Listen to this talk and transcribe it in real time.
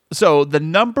So, the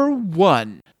number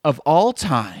one of all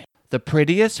time, the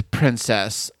prettiest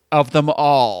princess of them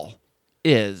all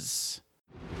is...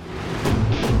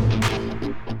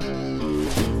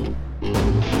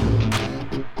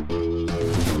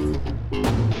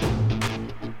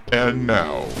 And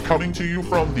now, coming to you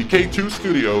from the K2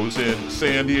 Studios in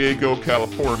San Diego,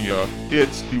 California,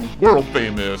 it's the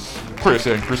world-famous Chris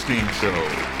and Christine Show.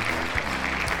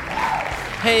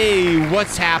 Hey,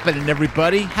 what's happening,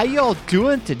 everybody? How y'all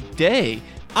doing today?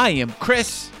 I am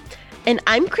Chris. And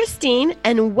I'm Christine,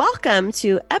 and welcome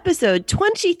to episode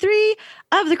 23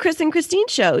 of the Chris and Christine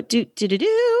Show.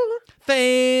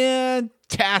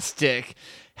 Fantastic.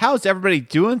 How's everybody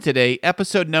doing today?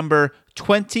 Episode number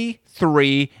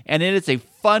 23, and it is a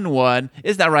fun one.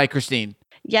 Isn't that right, Christine?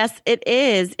 Yes, it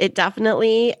is. It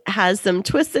definitely has some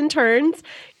twists and turns.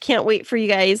 Can't wait for you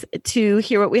guys to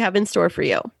hear what we have in store for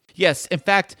you. Yes. In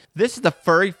fact, this is the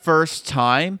very first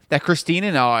time that Christine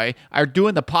and I are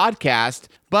doing the podcast,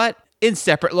 but in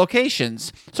separate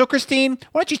locations. So, Christine,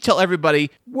 why don't you tell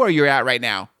everybody where you're at right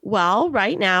now? Well,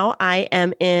 right now I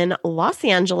am in Los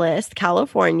Angeles,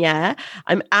 California.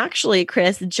 I'm actually,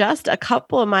 Chris, just a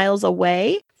couple of miles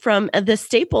away from the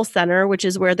Staples Center, which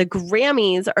is where the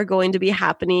Grammys are going to be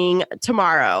happening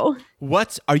tomorrow.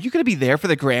 What? Are you going to be there for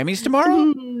the Grammys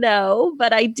tomorrow? No,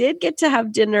 but I did get to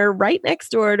have dinner right next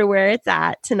door to where it's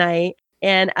at tonight.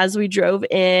 And as we drove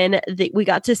in, we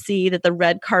got to see that the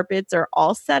red carpets are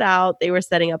all set out. They were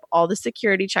setting up all the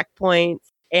security checkpoints.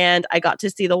 And I got to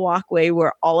see the walkway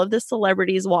where all of the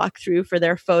celebrities walk through for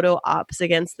their photo ops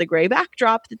against the gray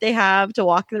backdrop that they have to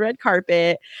walk the red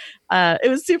carpet. It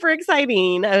was super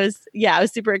exciting. I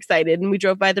was super excited. And we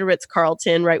drove by the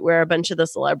Ritz-Carlton, right where a bunch of the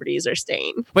celebrities are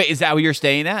staying. Wait, is that where you're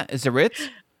staying at? Is the Ritz?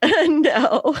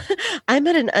 No, I'm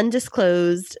at an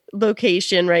undisclosed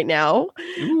location right now.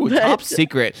 Ooh, top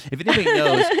secret. If anybody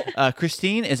knows,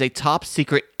 Christine is a top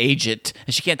secret agent,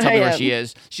 and she can't tell me where she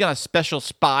is. She's on a special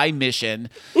spy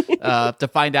mission to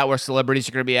find out where celebrities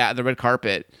are going to be at the red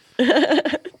carpet.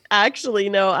 Actually,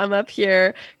 no, I'm up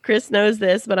here. Chris knows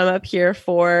this, but I'm up here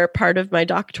for part of my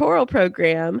doctoral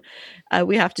program.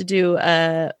 We have to do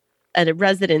a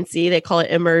residency. They call it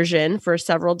immersion for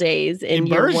several days in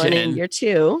year one and year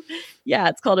two. Yeah,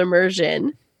 it's called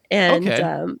immersion.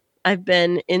 And I've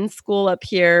been in school up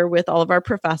here with all of our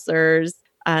professors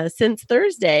since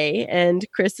Thursday. And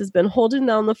Chris has been holding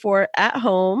down the fort at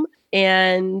home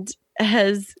and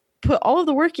has put all of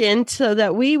the work in so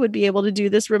that we would be able to do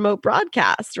this remote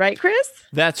broadcast. Right, Chris?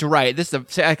 That's right. This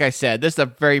is, like I said, this is the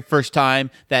very first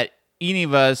time that any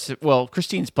of us, well,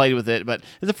 Christine's played with it, but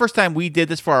it's the first time we did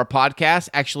this for our podcast,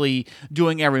 actually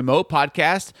doing a remote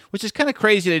podcast, which is kind of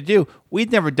crazy to do.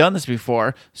 We'd never done this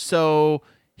before. So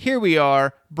here we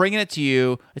are bringing it to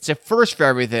you. It's a first for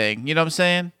everything. You know what I'm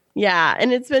saying? Yeah,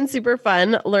 and it's been super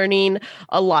fun learning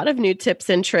a lot of new tips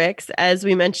and tricks. As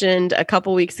we mentioned a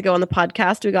couple weeks ago on the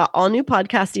podcast, we got all new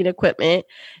podcasting equipment.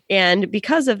 And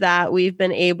because of that, we've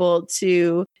been able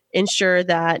to ensure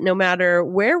that no matter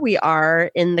where we are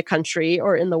in the country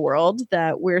or in the world,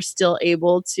 that we're still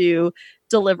able to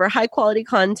deliver high quality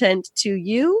content to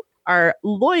you, our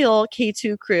loyal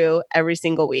K2 crew, every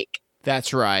single week.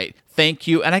 That's right. Thank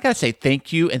you. And I got to say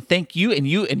thank you and thank you and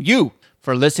you and you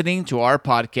for listening to our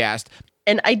podcast.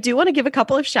 And I do want to give a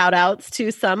couple of shout outs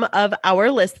to some of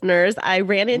our listeners. I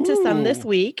ran into some this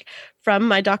week from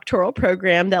my doctoral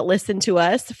program that listened to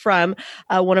us, from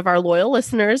one of our loyal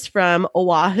listeners from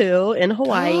Oahu in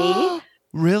Hawaii.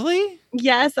 Really?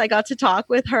 Yes, I got to talk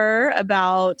with her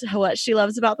about what she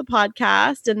loves about the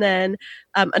podcast. And then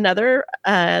another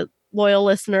loyal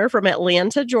listener from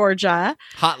Atlanta, Georgia.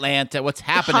 Hotlanta, what's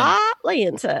happening?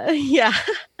 Hotlanta, yeah.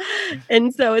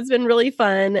 And so it's been really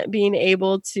fun being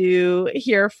able to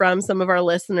hear from some of our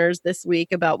listeners this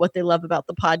week about what they love about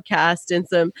the podcast and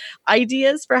some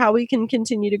ideas for how we can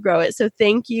continue to grow it. So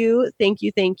thank you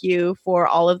for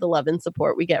all of the love and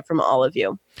support we get from all of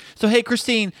you. So, hey,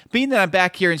 Christine, being that I'm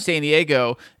back here in San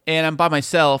Diego and I'm by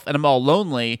myself and I'm all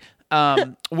lonely,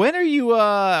 when are you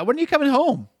coming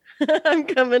home? I'm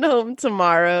coming home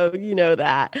tomorrow. You know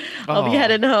that. I'll be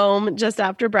heading home just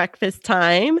after breakfast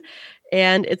time.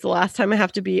 And it's the last time I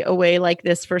have to be away like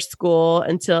this for school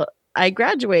until I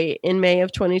graduate in May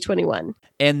of 2021.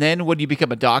 And then when you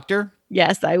become a doctor?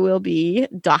 Yes, I will be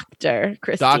Dr.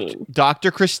 Christine.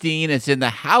 Dr. Christine is in the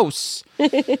house.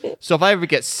 So if I ever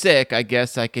get sick, I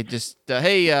guess I could just,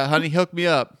 hey, honey, hook me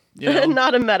up. You know?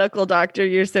 Not a medical doctor.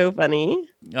 You're so funny.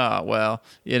 Oh, well,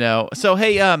 you know. So,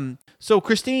 hey, so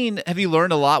Christine, have you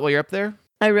learned a lot while you're up there?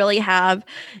 I really have.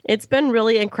 It's been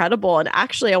really incredible. And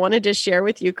actually, I wanted to share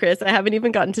with you, Chris. I haven't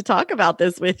even gotten to talk about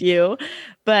this with you,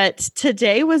 but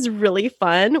today was really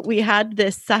fun. We had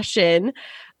this session.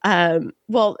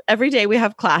 Well, every day we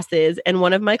have classes, and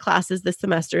one of my classes this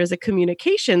semester is a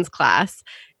communications class,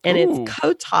 and Ooh. it's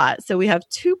co-taught. So we have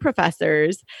two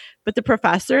professors, but the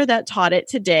professor that taught it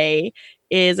today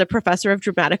is a professor of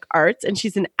dramatic arts, and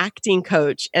she's an acting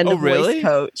coach and a really? voice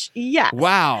coach. Yes.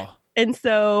 Wow. And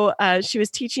so she was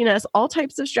teaching us all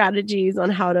types of strategies on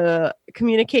how to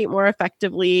communicate more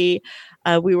effectively.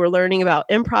 We were learning about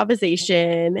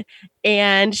improvisation,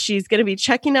 and she's going to be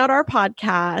checking out our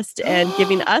podcast and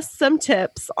giving us some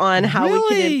tips on how we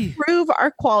can Really? improve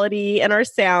our quality and our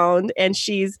sound. And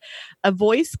she's a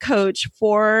voice coach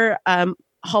for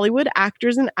Hollywood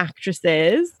actors and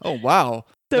actresses. Oh, wow.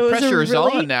 So The it was a pressure is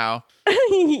really- on now.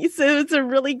 So it's a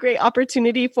really great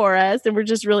opportunity for us, and we're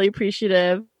just really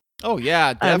appreciative Oh,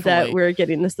 yeah, definitely. that we're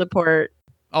getting the support.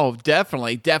 Oh,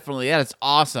 definitely. Definitely. That is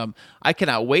awesome. I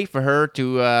cannot wait for her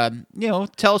to,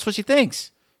 tell us what she thinks.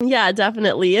 Yeah,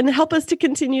 definitely. And help us to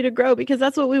continue to grow, because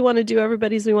that's what we want to do,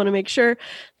 everybody. Is we want to make sure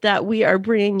that we are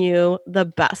bringing you the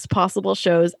best possible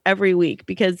shows every week,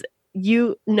 because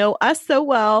you know us so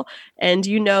well, and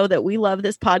you know that we love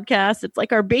this podcast. It's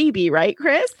like our baby, right,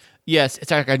 Chris? Yes, it's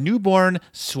like a newborn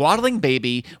swaddling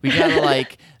baby. We gotta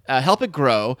help it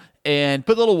grow and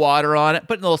put a little water on it,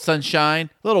 put in a little sunshine,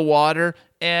 a little water,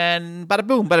 and bada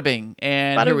boom, bada bing.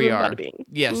 And Bada here we boom, are. bada bing.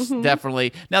 Yes, Mhm.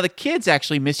 definitely. Now the kids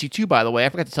actually miss you too, by the way. I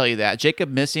forgot to tell you that. Jacob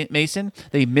Mason,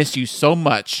 they miss you so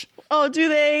much. Oh, do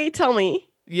they? Tell me.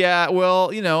 Yeah, well,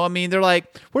 they're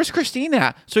like, where's Christine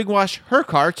at? So we can wash her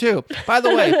car too. By the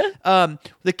way,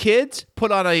 the kids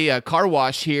put on a car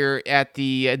wash here at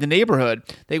the neighborhood.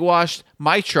 They washed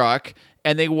my truck,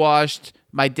 and they washed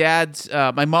my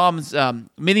mom's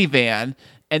minivan,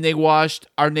 and they washed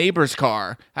our neighbor's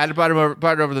car. I had to brought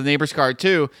it over the neighbor's car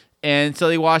too. And so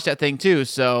they washed that thing too.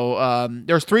 So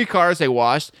there's 3 cars they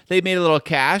washed. They made a little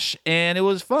cash, and it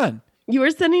was fun. You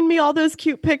were sending me all those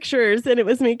cute pictures, and it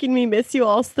was making me miss you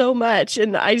all so much.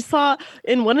 And I saw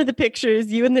in one of the pictures,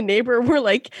 you and the neighbor were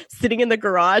like sitting in the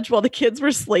garage while the kids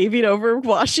were slaving over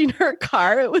washing her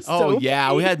car. It was Oh, so yeah.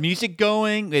 funny. We had music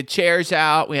going. We had chairs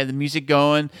out. We had the music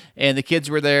going, and the kids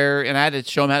were there, and I had to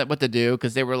show them what to do,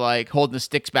 because they were like holding the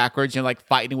sticks backwards and like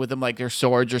fighting with them like they're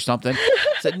swords or something. I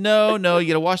said, no, you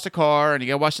got to wash the car, and you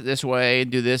got to wash it this way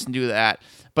and do this and do that.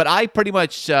 But I pretty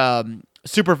much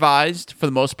supervised for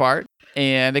the most part.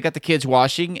 And they got the kids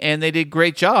washing, and they did a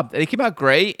great job. They came out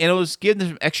great, and it was giving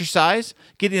them exercise,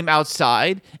 getting them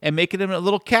outside, and making them a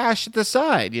little cash at the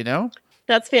side,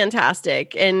 That's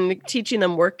fantastic. And teaching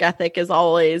them work ethic is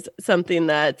always something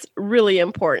that's really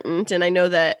important. And I know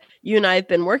that you and I have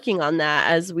been working on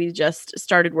that, as we just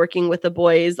started working with the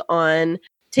boys on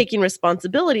taking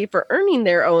responsibility for earning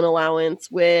their own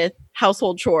allowance with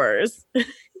household chores.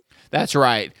 That's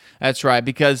right. That's right.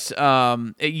 Because you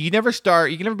can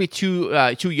never be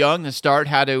too young to start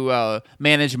how to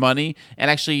manage money and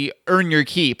actually earn your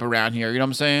keep around here. You know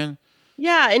what I'm saying?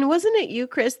 Yeah. And wasn't it you,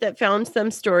 Chris, that found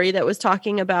some story that was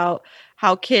talking about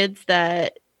how kids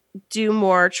that do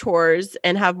more chores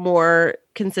and have more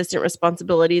consistent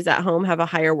responsibilities at home have a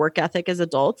higher work ethic as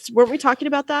adults? Weren't we talking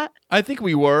about that? I think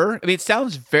we were. I mean, it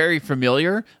sounds very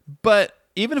familiar, but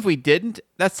even if we didn't,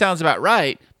 that sounds about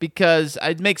right, because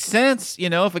it makes sense,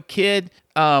 if a kid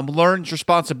learns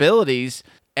responsibilities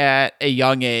at a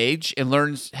young age and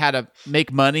learns how to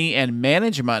make money and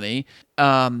manage money,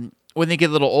 when they get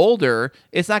a little older,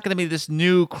 it's not going to be this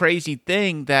new crazy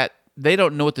thing that they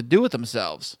don't know what to do with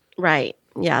themselves. Right.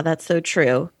 Yeah, that's so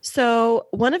true. So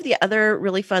one of the other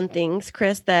really fun things,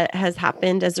 Chris, that has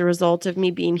happened as a result of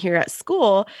me being here at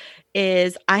school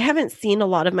is I haven't seen a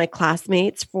lot of my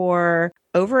classmates for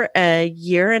over a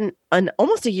year and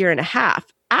almost a year and a half.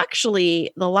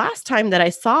 Actually, the last time that I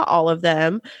saw all of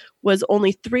them was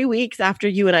only 3 weeks after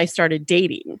you and I started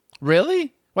dating.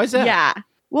 Really? Why is that? Yeah.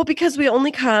 Well, because we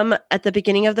only come at the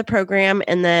beginning of the program,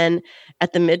 and then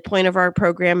at the midpoint of our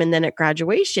program, and then at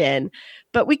graduation.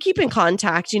 But we keep in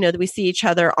contact, that we see each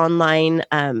other online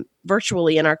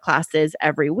virtually in our classes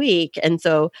every week. And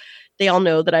so they all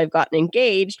know that I've gotten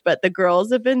engaged, but the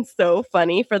girls have been so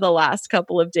funny for the last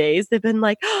couple of days. They've been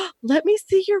like, oh, let me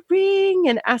see your ring,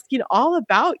 and asking all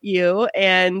about you.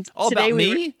 And All today about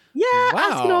me? Wow.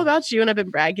 Asking Wow. all about you. And I've been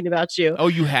bragging about you. Oh,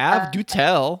 you have? Do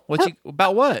tell.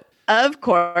 About what? Of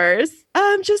course.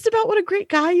 Just about what a great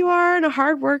guy you are and a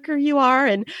hard worker you are.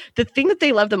 And the thing that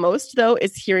they love the most, though,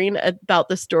 is hearing about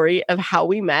the story of how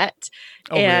we met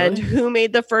and really? who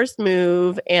made the first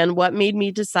move and what made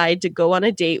me decide to go on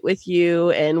a date with you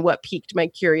and what piqued my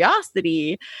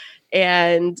curiosity.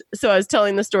 And so I was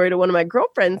telling the story to one of my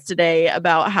girlfriends today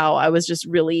about how I was just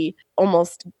really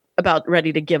almost about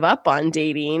ready to give up on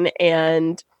dating.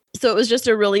 And so it was just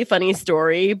a really funny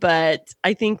story, but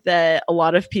I think that a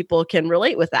lot of people can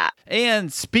relate with that.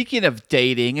 And speaking of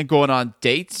dating and going on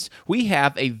dates, we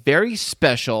have a very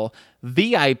special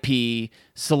VIP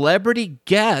celebrity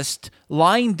guest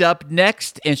lined up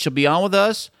next, and she'll be on with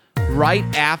us right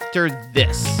after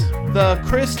this. The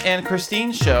Chris and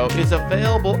Christine Show is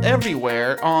available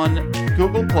everywhere on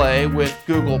Google Play with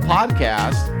Google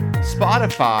Podcasts,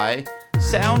 Spotify,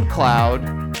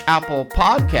 SoundCloud, Apple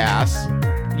Podcasts,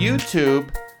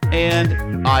 YouTube, and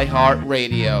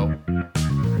iHeartRadio.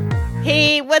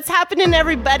 Hey, what's happening,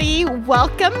 everybody?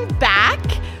 Welcome back.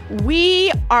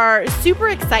 We are super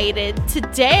excited.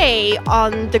 Today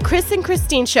on the Chris and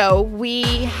Christine Show, we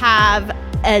have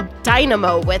a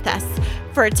dynamo with us.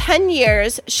 For 10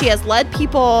 years, she has led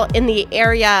people in the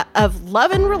area of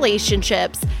love and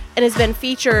relationships and has been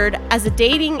featured as a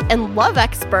dating and love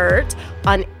expert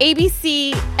on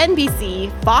ABC, NBC,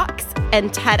 Fox,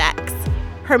 and TEDx.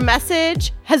 Her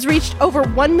message has reached over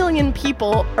 1 million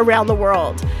people around the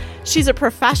world. She's a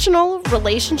professional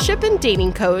relationship and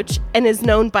dating coach and is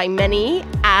known by many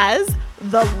as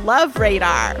the Love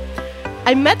Radar.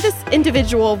 I met this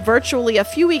individual virtually a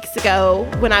few weeks ago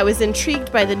when I was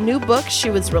intrigued by the new book she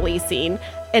was releasing.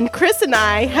 And Chris and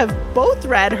I have both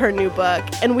read her new book,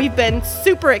 and we've been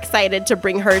super excited to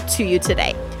bring her to you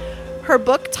today. Her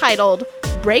book, titled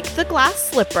Break the Glass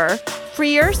Slipper,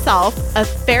 Free Yourself of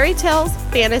Fairy Tales,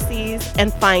 Fantasies,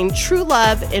 and Find True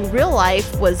Love in Real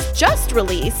Life, was just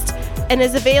released and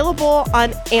is available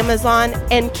on Amazon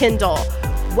and Kindle.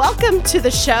 Welcome to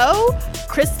the show,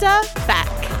 Krista Beck.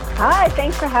 Hi,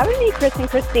 thanks for having me, Chris and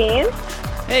Christine.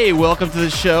 Hey, welcome to the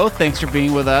show. Thanks for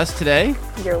being with us today.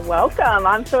 You're welcome.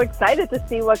 I'm so excited to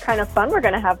see what kind of fun we're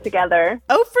going to have together.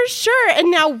 Oh, for sure. And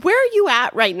now, where are you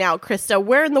at right now, Krista?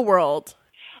 Where in the world?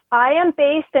 I am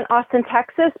based in Austin,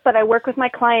 Texas, but I work with my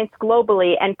clients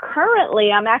globally. And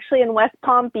currently, I'm actually in West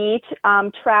Palm Beach,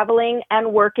 traveling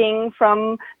and working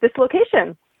from this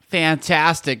location.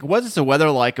 Fantastic. What is the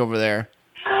weather like over there?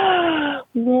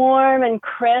 Warm and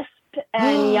crisp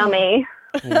and yummy.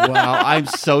 Wow, I'm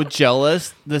so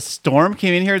jealous. The storm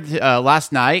came in here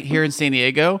last night here in San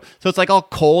Diego, so it's like all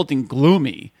cold and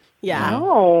gloomy. Yeah,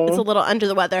 Oh, it's a little under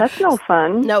the weather. that's no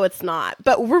fun. No, it's not.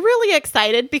 But we're really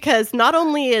excited because not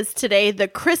only is today the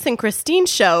Chris and Christine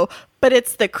show, but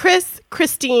it's the Chris,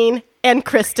 Christine, and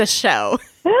Krista show.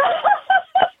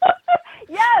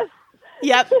 Yes,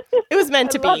 Yep, it was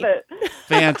meant to I love be. it.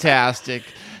 Fantastic.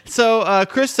 So,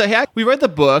 Krista, we read the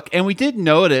book, and we did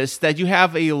notice that you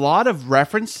have a lot of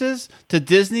references to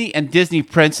Disney and Disney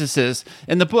princesses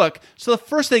in the book. So the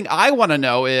first thing I want to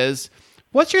know is,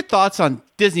 what's your thoughts on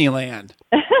Disneyland?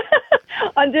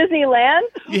 On Disneyland?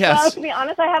 Yes. Well, to be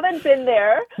honest, I haven't been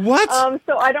there. What?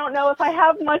 So I don't know if I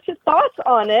have much thoughts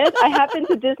on it. I have been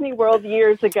to Disney World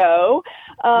years ago.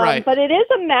 Right. But it is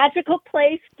a magical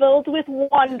place filled with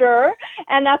wonder,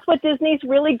 and that's what Disney's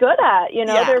really good at. You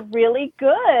know, Yeah. they're really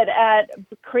good at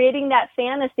creating that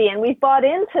fantasy, and we've bought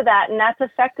into that, and that's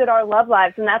affected our love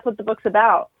lives, and that's what the book's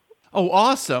about. Oh,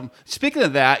 awesome. Speaking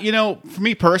of that, for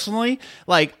me personally,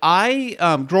 like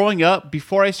growing up,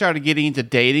 before I started getting into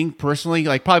dating personally,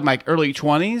 like probably my early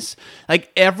 20s,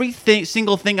 like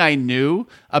single thing I knew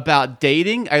about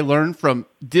dating, I learned from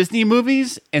Disney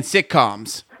movies and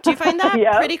sitcoms. Do you find that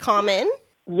Yeah. pretty common?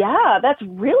 Yeah, that's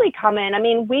really common. I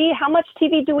mean, how much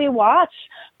TV do we watch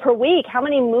per week? How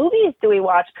many movies do we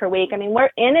watch per week? I mean, we're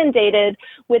inundated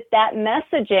with that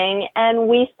messaging, and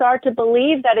we start to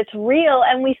believe that it's real,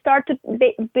 and we start to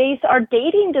base our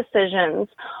dating decisions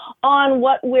on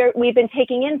what we've been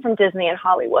taking in from Disney and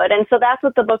Hollywood. And so that's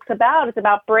what the book's about. It's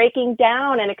about breaking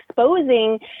down and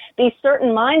exposing these certain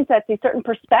mindsets, these certain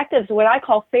perspectives, what I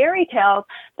call fairy tales,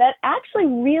 that actually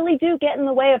really do get in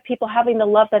the way of people having the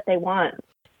love that they want.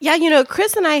 Yeah,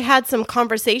 Chris and I had some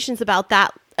conversations about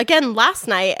that again last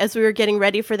night as we were getting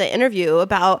ready for the interview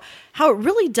about how it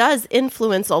really does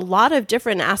influence a lot of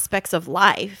different aspects of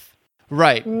life.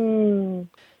 Right.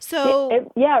 So,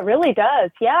 It really does.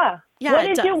 Yeah. Yeah, What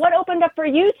it did you? does. What opened up for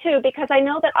you two? Because I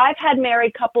know that I've had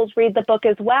married couples read the book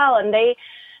as well,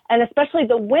 and especially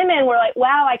the women were like,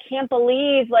 "Wow, I can't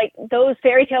believe like those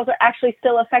fairy tales are actually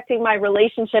still affecting my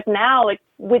relationship now." Like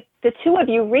with the two of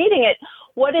you reading it,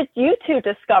 what did you two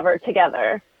discover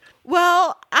together?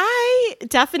 well, I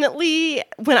definitely,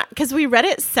 because we read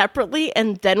it separately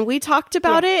and then we talked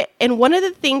about it. And one of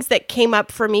the things that came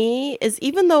up for me is,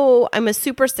 even though I'm a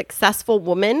super successful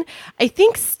woman, I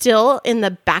think still in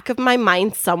the back of my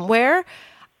mind somewhere,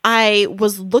 I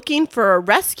was looking for a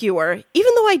rescuer,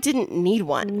 even though I didn't need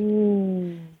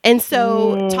one. And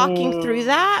so talking through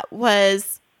that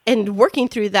and working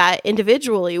through that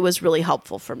individually was really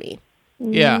helpful for me.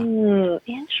 Yeah.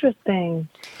 Interesting.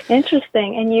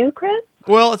 And you, Chris?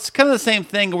 Well, it's kind of the same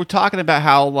thing. We're talking about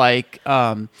how, like,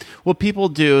 what people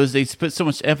do is they put so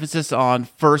much emphasis on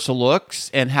first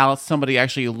looks and how somebody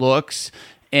actually looks.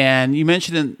 And you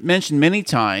mentioned many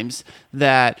times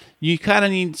that you kind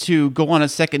of need to go on a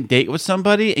second date with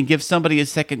somebody and give somebody a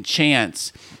second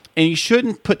chance. And you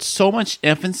shouldn't put so much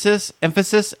emphasis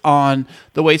on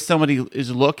the way somebody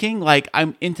is looking. Like,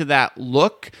 I'm into that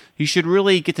look. You should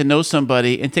really get to know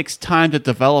somebody, and it takes time to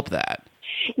develop that.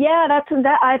 Yeah,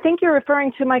 that. I think you're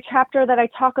referring to my chapter that I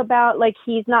talk about, like,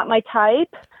 he's not my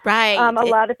type. Right. A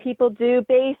lot of people do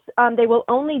they will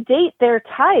only date their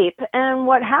type. And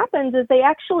what happens is they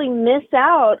actually miss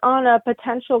out on a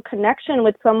potential connection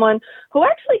with someone who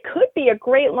actually could be a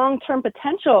great long-term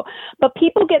potential. But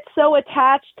people get so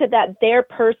attached to that their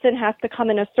person has to come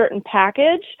in a certain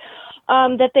package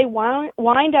that they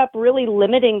wind up really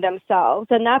limiting themselves.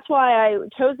 And that's why I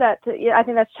chose that. I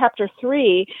think that's chapter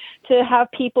 3, to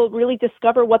have people really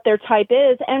discover what their type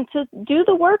is and to do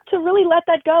the work to really let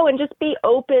that go and just be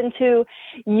open to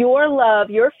your love,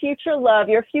 your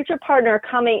future partner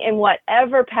coming in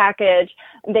whatever package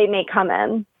they may come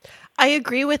in. I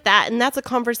agree with that. And that's a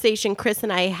conversation Chris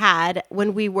and I had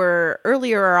when we were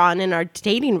earlier on in our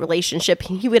dating relationship.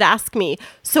 He would ask me,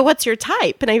 so what's your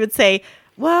type? And I would say,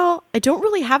 well, I don't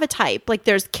really have a type. Like,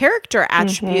 there's character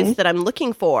attributes that I'm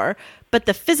looking for, but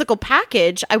the physical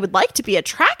package, I would like to be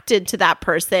attracted to that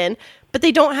person, but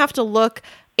they don't have to look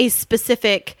a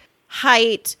specific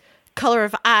height, color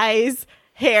of eyes,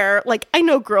 hair. Like, I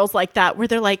know girls like that where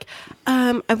they're like,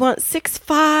 I want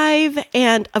 6'5"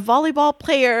 and a volleyball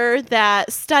player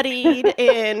that studied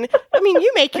in, I mean,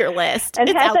 you make your list. And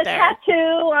it's has out a there. tattoo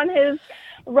on his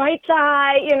right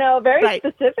thigh, very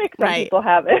specific. Some people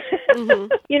have it.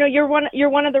 You're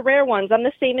one of the rare ones. I'm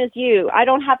the same as you. I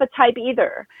don't have a type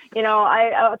either.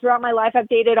 I throughout my life I've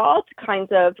dated all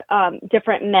kinds of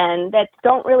different men that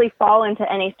don't really fall into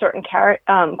any certain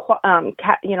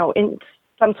in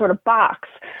some sort of box.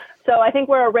 So I think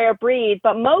we're a rare breed,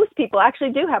 but most people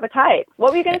actually do have a type.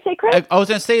 What were you going to say, Chris? I was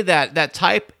going to say that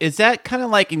type, is that kind of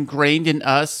like ingrained in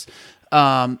us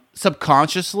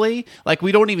subconsciously? Like,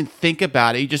 we don't even think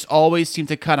about it. You just always seem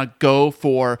to kind of go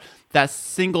for that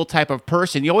single type of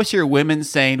person. You always hear women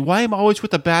saying, why am I always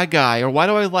with a bad guy? Or why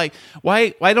don't I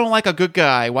like a good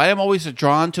guy? Why am I always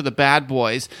drawn to the bad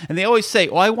boys? And they always say,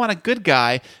 I want a good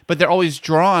guy, but they're always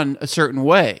drawn a certain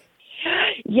way.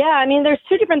 Yeah, I mean, there's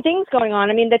two different things going on.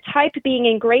 I mean, the type being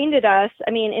ingrained in us,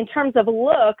 I mean, in terms of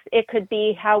looks, it could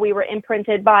be how we were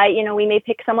imprinted by, we may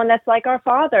pick someone that's like our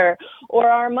father or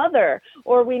our mother,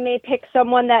 or we may pick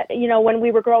someone that, when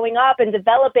we were growing up and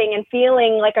developing and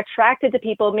feeling like attracted to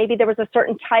people, maybe there was a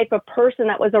certain type of person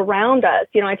that was around us.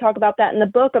 I talk about that in the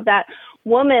book, of that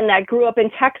woman that grew up in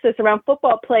Texas around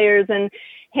football players and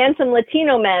handsome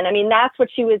Latino men. I mean, that's what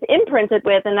she was imprinted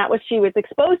with, and that was she was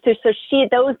exposed to. So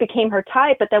those became her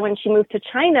type. But then when she moved to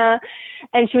China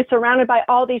and she was surrounded by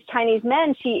all these Chinese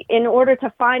men, in order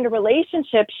to find a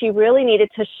relationship, she really needed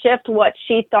to shift what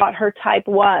she thought her type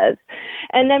was.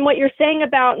 And then what you're saying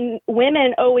about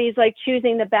women always like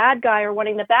choosing the bad guy or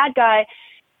wanting the bad guy,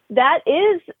 that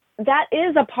is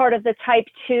a part of the type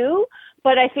too.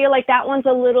 But I feel like that one's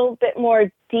a little bit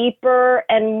more deeper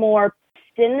and more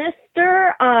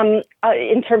sinister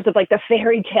in terms of like the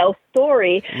fairy tale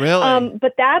story. Really?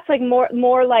 But that's like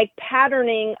more like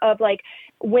patterning of like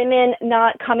women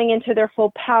not coming into their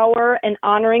full power and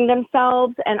honoring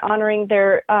themselves and honoring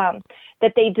their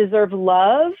that they deserve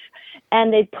love,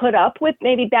 and they put up with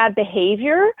maybe bad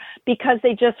behavior because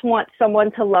they just want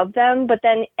someone to love them. But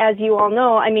then, as you all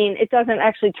know, I mean, it doesn't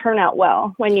actually turn out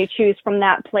well when you choose from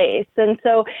that place. And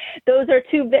so those are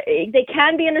two, they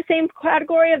can be in the same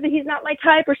category of the he's not my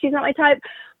type or she's not my type,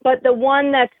 but the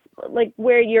one that's like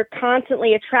where you're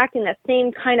constantly attracting that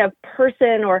same kind of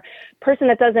person or person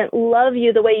that doesn't love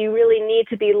you the way you really need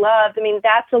to be loved. I mean,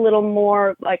 that's a little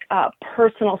more like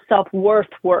personal self-worth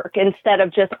work instead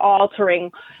of just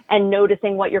altering and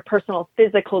noticing what your personal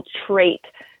physical trait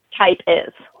type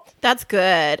is. That's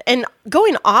good. And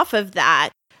going off of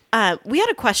that, we had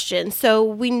a question. So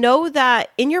we know that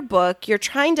in your book, you're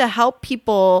trying to help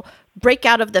people break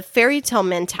out of the fairy tale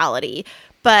mentality,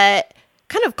 but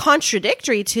kind of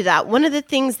contradictory to that, one of the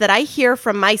things that I hear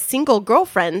from my single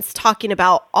girlfriends talking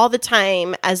about all the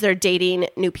time as they're dating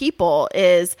new people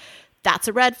is that's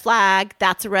a red flag,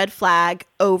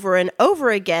 over and over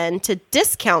again to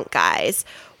discount guys.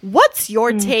 What's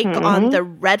your take on the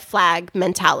red flag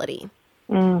mentality?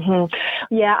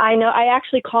 Yeah, I know. I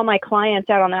actually call my clients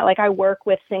out on that. Like, I work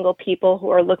with single people who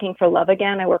are looking for love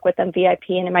again. I work with them VIP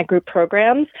and in my group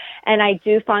programs. And I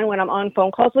do find when I'm on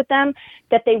phone calls with them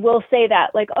that they will say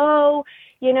that, like, oh,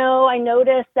 you know, I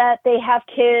noticed that they have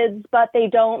kids, but they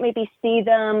don't maybe see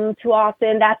them too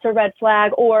often. That's a red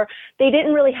flag. Or they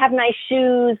didn't really have nice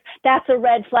shoes. That's a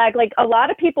red flag. Like, a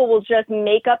lot of people will just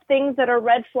make up things that are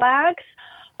red flags.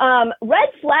 Red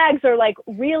flags are like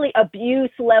really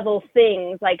abuse level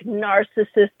things, like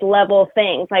narcissist level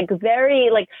things, like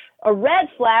very like a red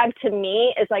flag to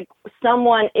me is like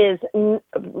someone is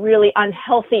really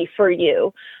unhealthy for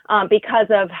you because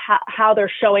of how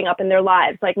they're showing up in their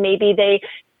lives. Like maybe they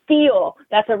feel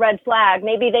that's a red flag.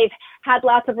 Maybe they've had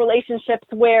lots of relationships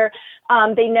where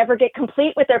they never get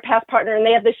complete with their past partner and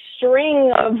they have this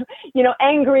string of, you know,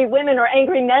 angry women or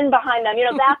angry men behind them. You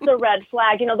know, that's a red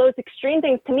flag. You know, those extreme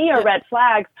things to me are red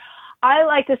flags. I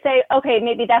like to say, okay,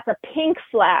 maybe that's a pink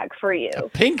flag for you. A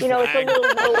pink flag. You know, it's a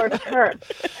little lower term.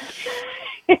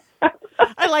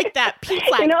 I like that. Pink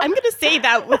flag. You know? I'm going to say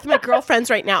that with my girlfriends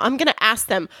right now. I'm going to ask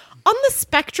them, on the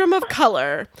spectrum of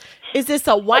color, is this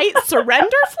a white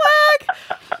surrender flag?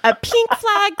 A pink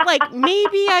flag? Like,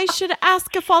 maybe I should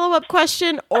ask a follow-up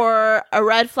question, or a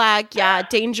red flag? Yeah,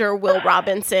 danger, Will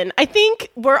Robinson. I think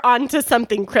we're on to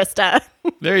something, Krista.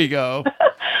 There you go.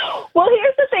 Well,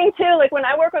 here's the thing, too. Like, when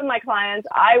I work with my clients,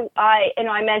 I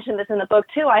mentioned this in the book,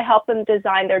 too. I help them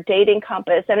design their dating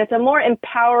compass, and it's a more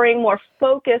empowering, more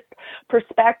focused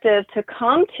perspective to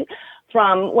come to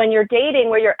from when you're dating,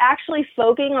 where you're actually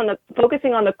focusing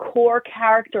on the core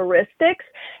characteristics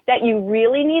that you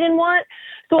really need and want.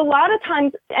 So a lot of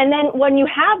times, and then when you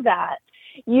have that,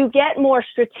 you get more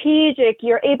strategic,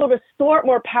 you're able to sort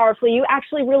more powerfully, you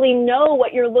actually really know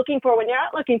what you're looking for when you're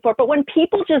not looking for. But when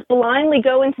people just blindly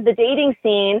go into the dating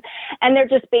scene and they're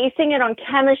just basing it on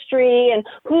chemistry and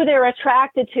who they're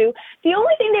attracted to, the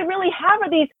only thing they really have are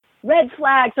these red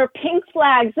flags or pink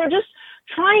flags. They're just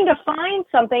trying to find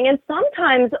something. And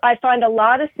sometimes I find a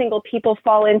lot of single people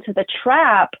fall into the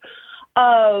trap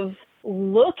of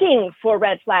looking for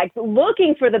red flags,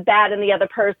 looking for the bad in the other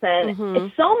person.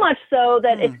 It's so much so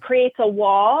that it creates a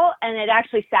wall and it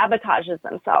actually sabages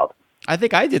themselves. I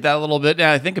think I did that a little bit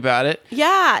now I think about it.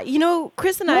 Yeah. You know,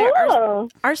 Chris and I,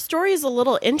 our story is a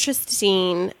little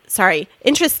interesting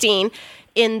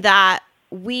in that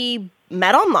we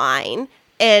met online.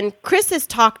 And Chris has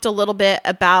talked a little bit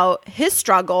about his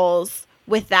struggles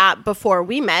with that before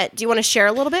we met. Do you want to share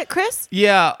a little bit, Chris?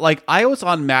 Yeah, like I was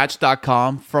on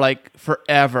Match.com for like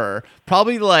forever,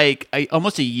 probably like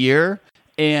almost a year.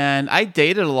 And I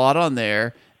dated a lot on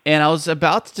there. And I was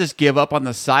about to just give up on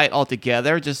the site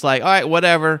altogether. Just like, all right,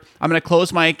 whatever. I'm going to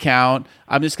close my account.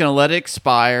 I'm just going to let it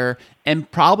expire. And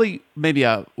probably maybe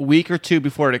a week or two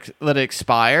before let it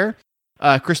expire,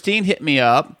 Christine hit me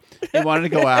up. They wanted to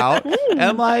go out. And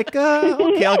I'm like,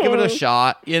 okay, I'll give it a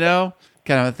shot, you know,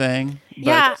 kind of a thing. But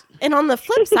yeah. And on the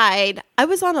flip side, I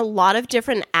was on a lot of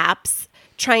different apps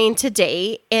trying to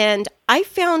date, and I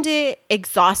found it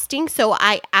exhausting. So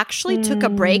I actually took a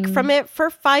break from it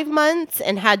for 5 months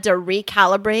and had to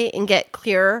recalibrate and get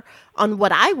clear on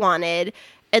what I wanted.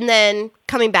 And then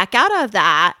coming back out of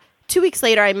that, 2 weeks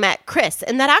later, I met Chris.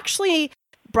 And that actually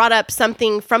brought up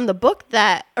something from the book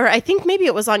that, or I think maybe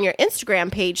it was on your Instagram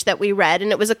page that we read.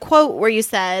 And it was a quote where you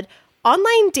said,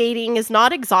 online dating is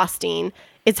not exhausting.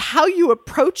 It's how you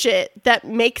approach it that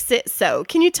makes it so.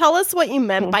 Can you tell us what you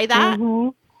meant by that?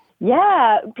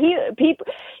 Yeah. People,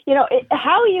 you know,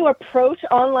 how you approach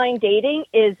online dating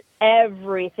is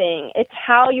everything. It's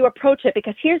how you approach it,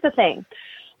 because here's the thing.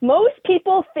 Most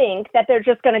people think that they're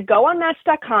just going to go on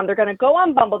Match.com, they're going to go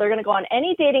on Bumble, they're going to go on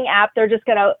any dating app, they're just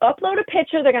going to upload a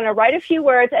picture, they're going to write a few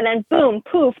words, and then boom,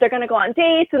 poof, they're going to go on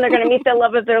dates and they're going to meet the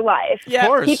love of their life. Yeah. Of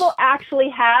course. People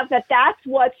actually have that. That's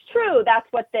what's true. That's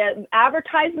what the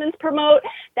advertisements promote.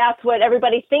 That's what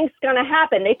everybody thinks is going to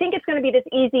happen. They think it's going to be this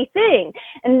easy thing.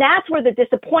 And that's where the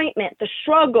disappointment, the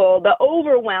struggle, the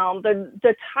overwhelm,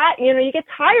 you get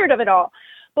tired of it all.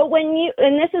 But when you,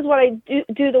 and this is what I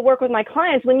do the work with my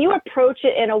clients, when you approach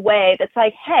it in a way that's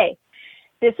like, hey,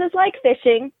 this is like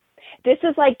fishing. This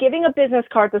is like giving a business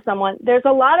card to someone. There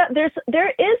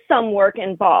is some work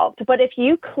involved, but if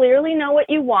you clearly know what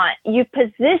you want, you've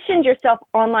positioned yourself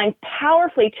online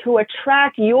powerfully to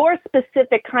attract your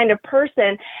specific kind of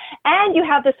person, and you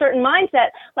have the certain mindset,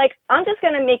 like, I'm just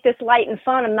going to make this light and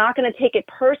fun. I'm not going to take it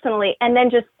personally, and then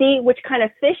just see which kind of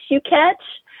fish you catch.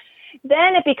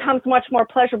 Then it becomes much more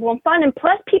pleasurable and fun. And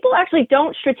plus, people actually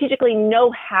don't strategically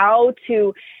know how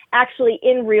to actually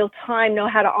in real time know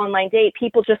how to online date.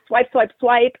 People just swipe,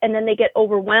 and then they get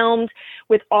overwhelmed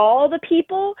with all the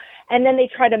people, and then they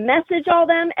try to message all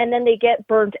them, and then they get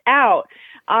burnt out.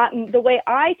 The way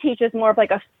I teach is more of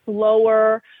like a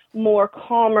slower, more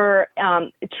calmer,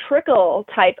 trickle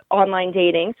type online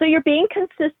dating. So you're being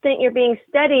consistent, you're being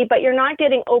steady, but you're not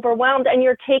getting overwhelmed, and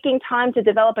you're taking time to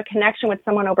develop a connection with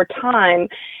someone over time.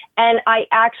 And I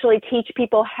actually teach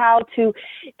people how to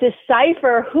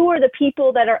decipher who are the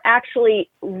people that are actually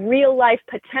real life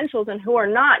potentials and who are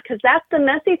not, because that's the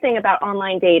messy thing about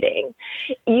online dating.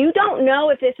 You don't know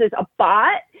if this is a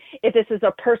bot, if this is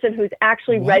a person who's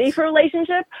actually ready for a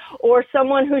relationship, or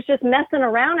someone who's just messing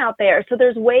around out there. So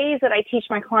there's ways that I teach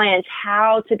my clients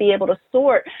how to be able to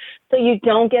sort so you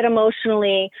don't get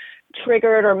emotionally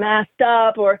triggered or messed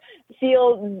up or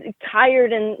feel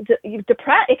tired and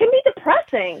depressed. It can be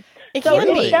depressing. It's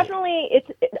definitely,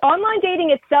 online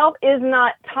dating itself is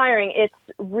not tiring. It's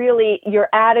really your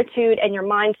attitude and your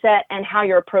mindset and how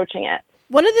you're approaching it.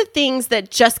 One of the things that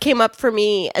just came up for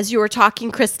me as you were talking,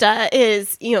 Krista,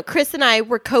 is, Chris and I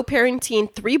were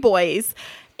co-parenting 3 boys.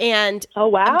 And oh,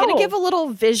 wow. I'm going to give a little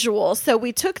visual. So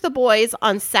we took the boys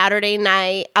on Saturday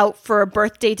night out for a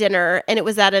birthday dinner, and it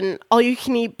was at an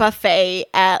all-you-can-eat buffet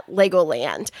at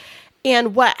Legoland.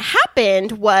 And what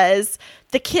happened was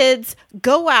the kids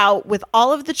go out with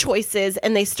all of the choices,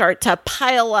 and they start to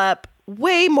pile up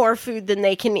way more food than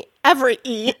they can ever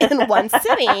eat in one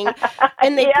sitting.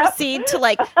 And they proceed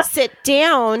to sit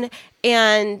down,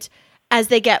 and as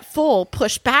they get full,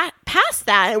 push back past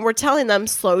that. And we're telling them,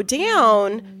 slow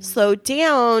down.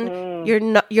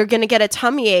 You're going to get a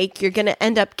tummy ache. You're going to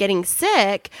end up getting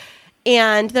sick.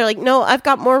 And they're like, no, I've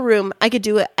got more room. I could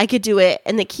do it.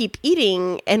 And they keep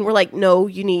eating. And we're like, no,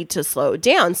 you need to slow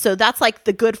down. So that's like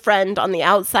the good friend on the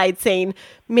outside saying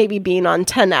maybe being on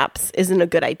 10 apps isn't a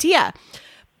good idea.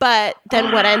 But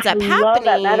then what ends up happening... I love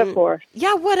that metaphor.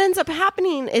 Yeah, what ends up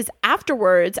happening is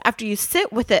afterwards, after you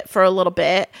sit with it for a little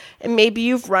bit, and maybe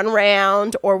you've run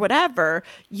around or whatever,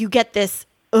 you get this,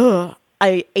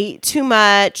 I ate too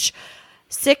much,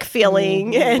 sick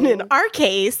feeling. Mm-hmm. And in our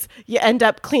case, you end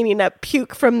up cleaning up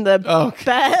puke from the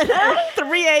bed at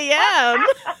 3 a.m.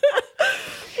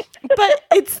 But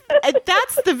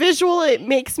that's the visual it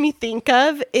makes me think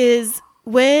of is...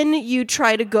 when you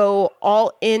try to go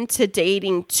all into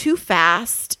dating too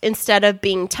fast instead of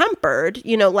being tempered,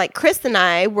 like Chris and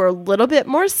I were a little bit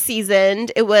more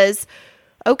seasoned. It was,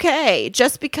 okay,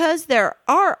 just because there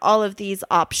are all of these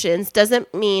options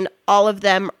doesn't mean all of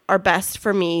them are best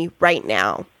for me right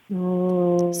now.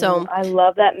 So I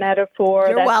love that metaphor.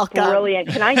 You're welcome. Brilliant.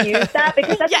 Can I use that?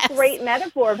 Because that's a great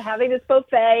metaphor of having this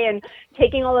buffet and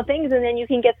taking all the things, and then you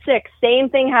can get sick. Same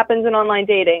thing happens in online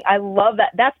dating. I love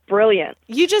that. That's brilliant.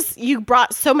 You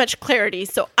brought so much clarity.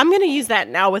 So I'm going to use that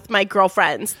now with my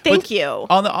girlfriends. Thank you.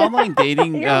 On the online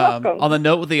dating, on the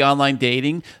note with the online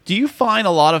dating, do you find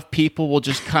a lot of people will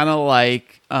just kind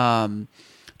of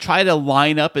try to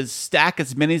line up stack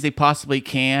as many as they possibly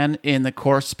can in the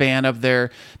course span of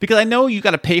because I know you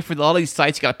got to pay for all these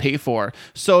sites you got to pay for.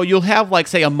 So you'll have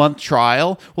say a month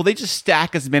trial. Will they just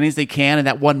stack as many as they can in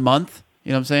that 1 month?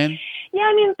 You know what I'm saying? Yeah,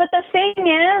 but the thing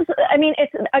is,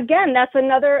 it's, again, that's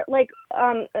another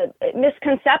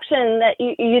misconception that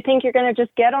you think you're going to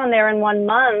just get on there in 1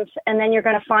 month and then you're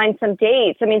going to find some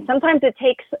dates. Sometimes it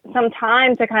takes some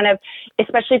time to kind of,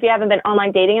 especially if you haven't been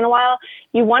online dating in a while,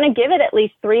 you want to give it at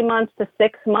least 3 months to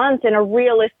 6 months in a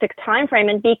realistic time frame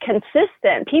and be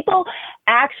consistent. People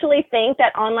actually think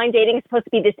that online dating is supposed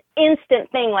to be this instant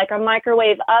thing, like a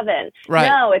microwave oven. Right.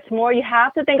 No, it's more, you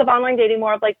have to think of online dating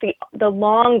more of the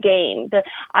long game.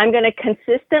 I'm going to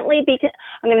consistently be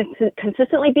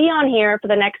on here for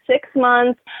the next 6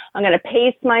 months. I'm going to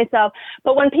pace myself.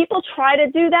 But when people try to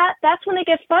do that, that's when they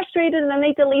get frustrated and then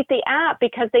they delete the app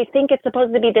because they think it's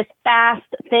supposed to be this fast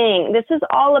thing. This is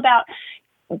all about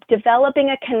developing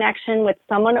a connection with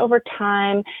someone over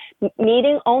time,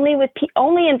 meeting only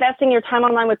investing your time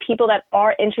online with people that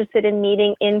are interested in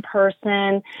meeting in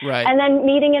person, right. And then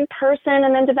meeting in person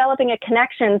and then developing a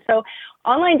connection. So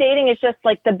online dating is just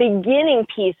the beginning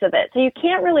piece of it. So you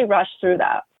can't really rush through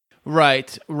that.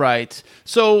 Right, right.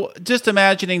 So just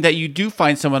imagining that you do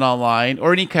find someone online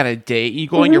or any kind of date, you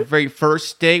go on your very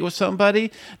first date with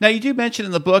somebody. Now, you do mention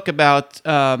in the book about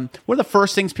one of the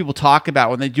first things people talk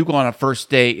about when they do go on a first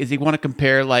date is they want to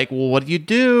compare, like, well, what do you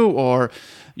do? Or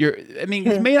it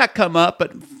may not come up,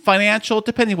 but financial,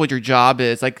 depending on what your job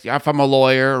is, like if I'm a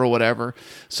lawyer or whatever.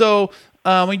 So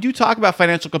when you do talk about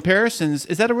financial comparisons,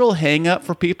 is that a real hang up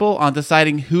for people on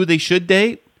deciding who they should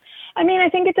date? I mean, I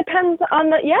think it depends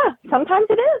on sometimes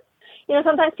it is.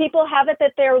 Sometimes people have it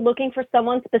that they're looking for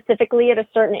someone specifically at a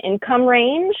certain income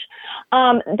range.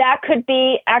 That could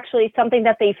be actually something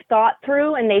that they've thought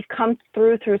through and they've come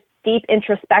through deep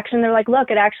introspection. They're like,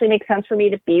 look, it actually makes sense for me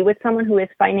to be with someone who is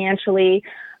financially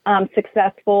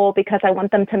successful because I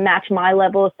want them to match my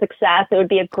level of success. It would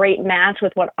be a great match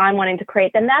with what I'm wanting to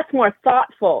create. Then that's more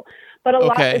thoughtful. But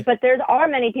there are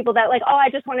many people that like, oh, I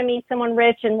just want to meet someone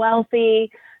rich and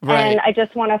wealthy. Right. And I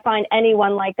just want to find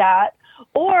anyone like that.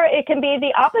 Or it can be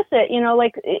the opposite,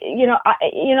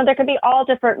 there could be all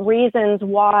different reasons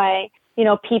why,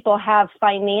 people have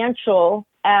financial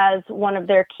as one of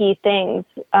their key things.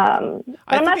 But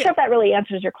I'm not sure if that really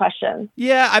answers your question.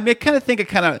 Yeah, I mean,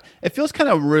 it feels kind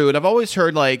of rude. I've always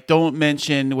heard, like, don't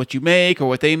mention what you make or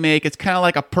what they make. It's kind of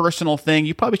like a personal thing.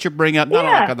 You probably should bring up, not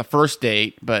like on the first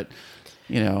date, but...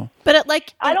 But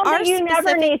I don't think you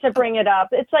never need to bring it up.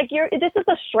 It's like this is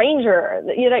a stranger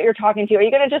that you're talking to. Are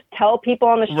you going to just tell people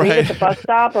on the street at the bus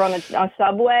stop or on the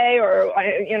subway or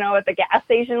at the gas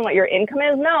station what your income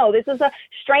is? No, this is a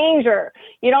stranger.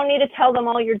 You don't need to tell them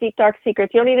all your deep dark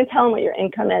secrets. You don't need to tell them what your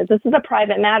income is. This is a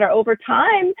private matter. Over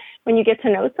time, when you get to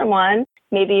know someone,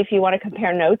 maybe if you want to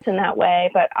compare notes in that way,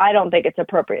 but I don't think it's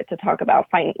appropriate to talk about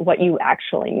what you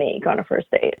actually make on a first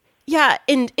date. Yeah,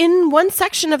 and in one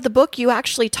section of the book, you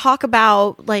actually talk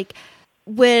about, like,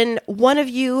 when one of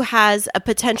you has a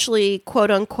potentially,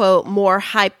 quote unquote, more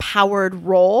high-powered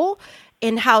role,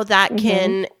 and how that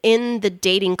can, in the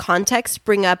dating context,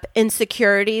 bring up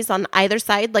insecurities on either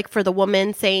side. Like for the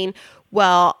woman saying,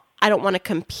 well, I don't want to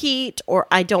compete, or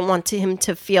I don't want him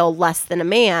to feel less than a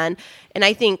man. And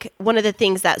I think one of the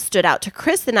things that stood out to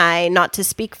Chris and I, not to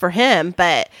speak for him,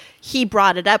 but he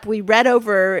brought it up. We read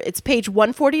over, it's page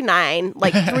 149,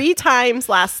 like 3 times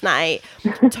last night,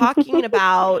 talking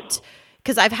about,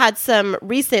 because I've had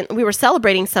we were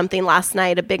celebrating something last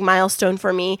night, a big milestone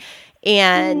for me,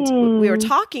 and we were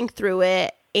talking through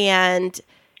it, and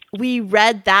we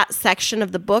read that section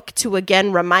of the book to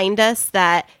again remind us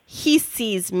that he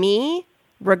sees me,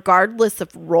 regardless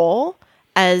of role,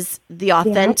 as the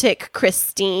authentic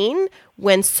Christine,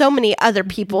 when so many other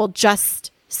people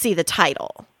just see the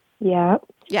title. Yeah.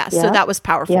 Yeah. So that was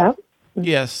powerful. Yeah.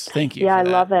 Yes. Thank you. Yeah, I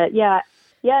love it. Yeah.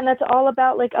 Yeah. And that's all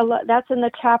about that's in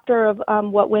the chapter of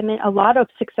what a lot of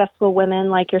successful women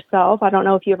like yourself, I don't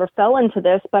know if you ever fell into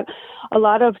this, but a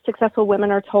lot of successful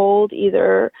women are told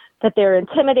either that they're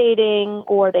intimidating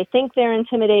or they think they're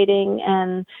intimidating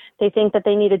and they think that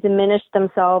they need to diminish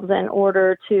themselves in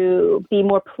order to be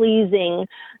more pleasing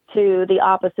to the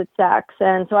opposite sex.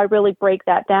 And so I really break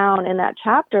that down in that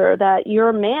chapter that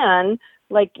your man,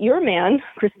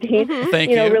 Christine,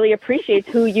 really appreciates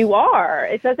who you are.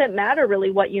 It doesn't matter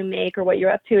really what you make or what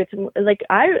you're up to. It's like,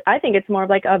 I think it's more of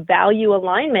like a value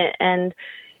alignment and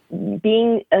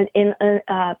being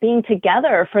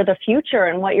together for the future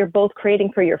and what you're both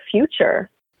creating for your future.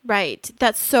 Right.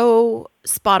 That's so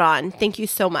spot on. Thank you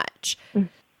so much.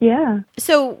 Yeah.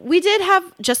 So we did have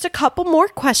just a couple more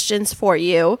questions for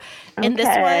you. And this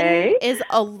one is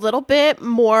a little bit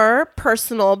more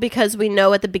personal because we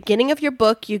know at the beginning of your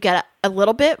book, you get a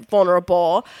little bit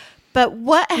vulnerable. But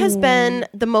what has been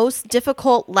the most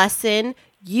difficult lesson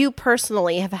you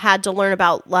personally have had to learn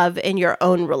about love in your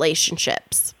own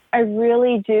relationships? I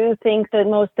really do think the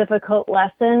most difficult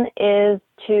lesson is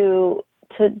to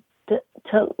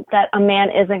that a man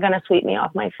isn't going to sweep me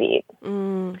off my feet.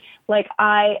 Like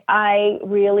I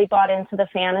really bought into the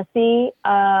fantasy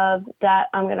of that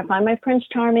I'm going to find my Prince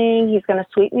Charming. He's going to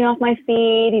sweep me off my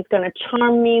feet. He's going to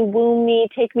charm me, woo me,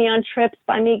 take me on trips,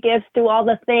 buy me gifts, do all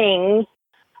the things.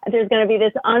 There's going to be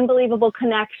this unbelievable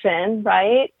connection,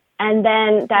 right? And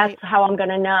then that's how I'm going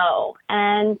to know.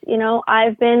 And,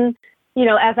 I've been,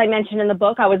 as I mentioned in the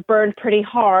book, I was burned pretty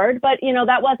hard, but,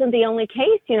 that wasn't the only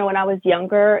case. When I was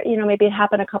younger, maybe it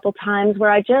happened a couple times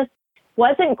where I just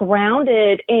wasn't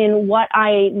grounded in what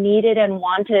I needed and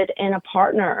wanted in a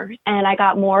partner. And I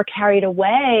got more carried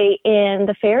away in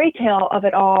the fairy tale of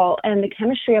it all and the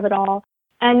chemistry of it all.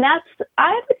 And that's,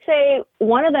 I would say,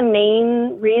 one of the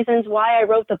main reasons why I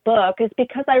wrote the book is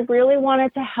because I really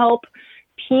wanted to help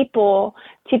people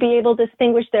to be able to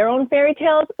distinguish their own fairy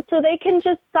tales so they can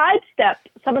just sidestep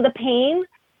some of the pain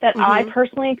that I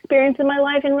personally experience in my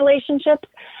life in relationships,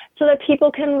 so that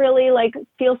people can really like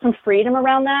feel some freedom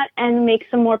around that and make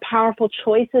some more powerful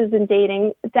choices in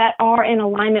dating that are in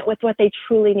alignment with what they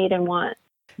truly need and want.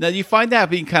 Now, do you find that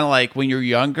being kind of like when you're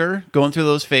younger, going through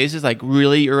those phases, like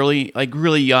really early, like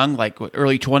really young, like what,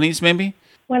 early 20s maybe?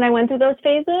 When I went through those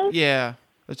phases? Yeah.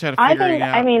 Let's try to figure it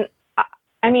out.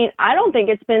 I mean, I don't think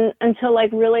it's been until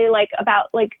like really like about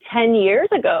like 10 years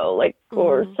ago, like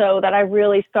or so, that I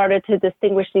really started to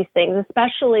distinguish these things,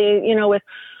 especially, you know, with,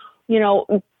 you know,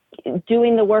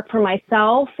 doing the work for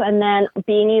myself and then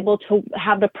being able to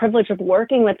have the privilege of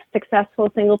working with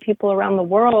successful single people around the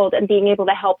world and being able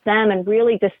to help them and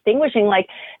really distinguishing like,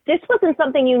 this wasn't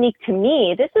something unique to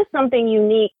me. This is something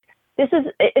unique. This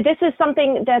is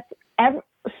something that's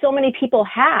so many people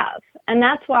have. And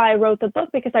that's why I wrote the book,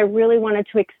 because I really wanted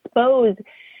to expose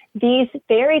these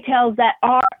fairy tales that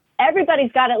are,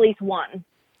 everybody's got at least one.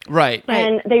 Right.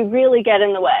 And they really get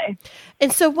in the way.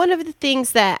 And so one of the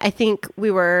things that I think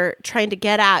we were trying to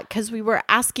get at, because we were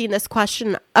asking this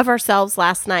question of ourselves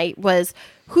last night, was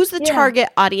who's the target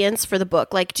audience for the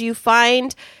book? Like, do you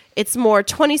find it's more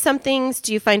 20-somethings?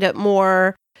 Do you find it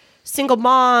more single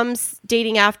moms,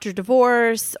 dating after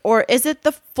divorce? Or is it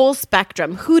the full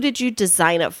spectrum? Who did you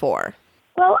design it for?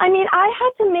 Well, I mean, I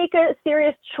had to make a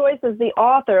serious choice as the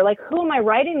author. Like, who am I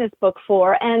writing this book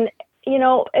for? And you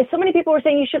know, so many people were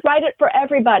saying you should write it for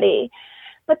everybody.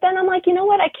 But then I'm like, you know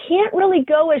what? I can't really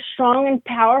go as strong and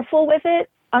powerful with it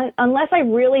unless I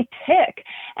really pick.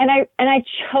 And I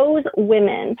chose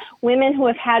women who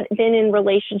have been in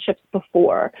relationships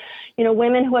before, you know,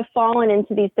 women who have fallen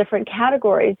into these different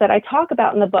categories that I talk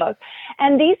about in the book.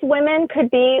 And these women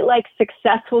could be like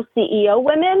successful CEO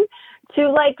women to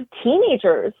like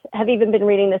teenagers have even been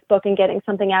reading this book and getting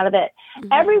something out of it.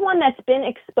 Everyone that's been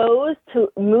exposed to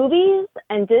movies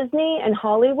and Disney and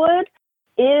Hollywood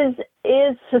is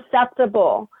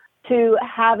susceptible to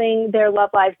having their love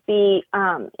lives be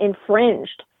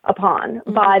infringed upon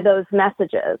by those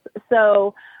messages.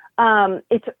 So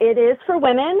it is for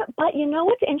women, but you know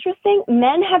what's interesting?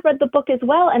 Men have read the book as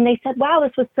well, and they said, wow,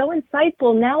 this was so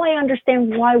insightful. Now I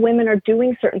understand why women are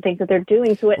doing certain things that they're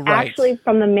doing. So it actually,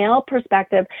 from the male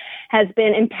perspective, has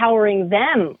been empowering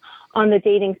them on the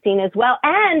dating scene as well.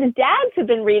 And dads have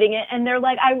been reading it, and they're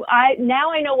like, I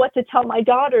now I know what to tell my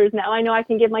daughters. Now I know I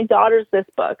can give my daughters this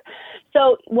book.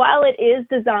 So while it is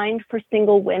designed for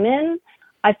single women,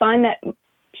 I find that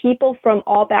people from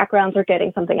all backgrounds are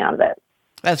getting something out of it.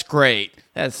 That's great.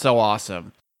 That's so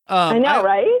awesome. I know,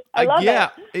 right? I love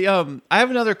it. I have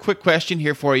another quick question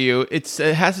here for you. It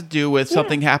has to do with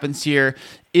something happens here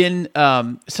in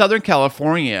Southern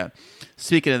California.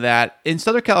 Speaking of that, in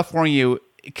Southern California,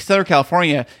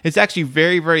 it's actually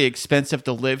very, very expensive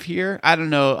to live here. I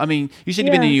don't know. I mean, you said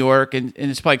you've been to New York, and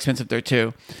it's probably expensive there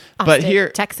too. Austin, but here,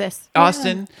 Texas,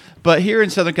 Austin. But here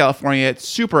in Southern California, it's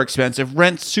super expensive.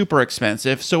 Rent's super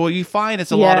expensive. So what you find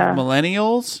is a lot of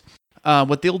millennials.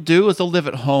 What they'll do is they'll live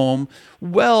at home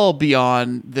well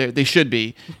beyond they should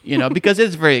be, you know, because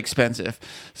it's very expensive.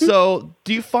 So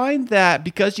do you find that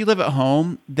because you live at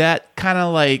home, that kind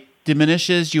of like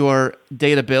diminishes your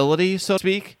dateability, so to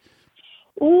speak?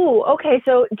 Ooh, okay.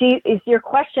 So is your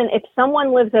question, if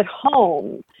someone lives at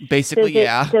home, basically,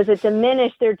 does it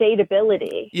diminish their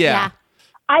dateability? Yeah.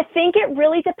 I think it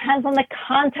really depends on the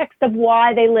context of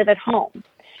why they live at home.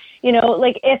 You know,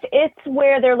 like if it's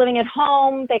where they're living at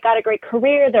home, they got a great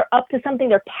career, they're up to something,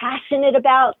 they're passionate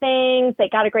about things, they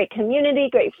got a great community,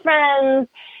 great friends,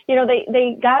 you know,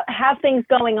 they have things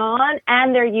going on,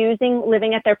 and they're using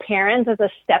living at their parents as a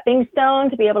stepping stone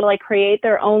to be able to like create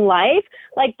their own life.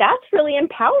 Like, that's really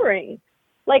empowering.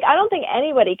 Like, I don't think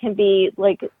anybody can be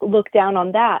like looked down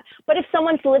on that. But if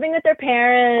someone's living with their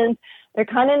parents, they're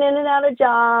kind of in and out of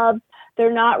jobs,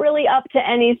 they're not really up to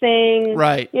anything.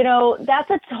 Right. You know, that's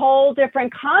a whole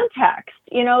different context.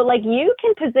 You know, like, you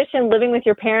can position living with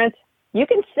your parents, you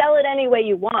can sell it any way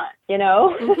you want, you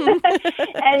know?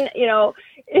 And, you know.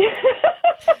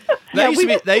 That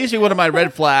used to be one of my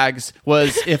red flags,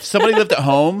 was if somebody lived at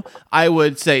home, I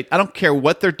would say, I don't care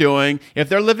what they're doing. If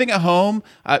they're living at home,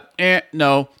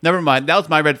 no, never mind. That was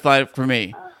my red flag for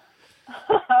me.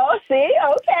 Oh, see?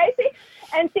 Okay, see?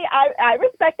 And see, I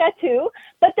respect that too.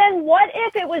 But then what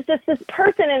if it was just this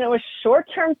person and it was a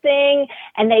short-term thing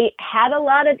and they had a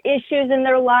lot of issues in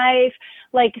their life,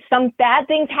 like some bad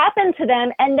things happened to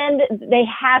them, and then they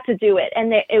had to do it.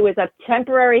 And it was a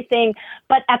temporary thing.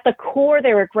 But at the core,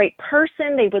 they were a great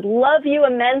person. They would love you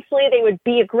immensely. They would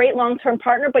be a great long-term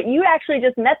partner. But you actually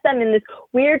just met them in this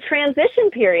weird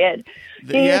transition period.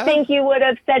 Do you think you would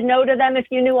have said no to them if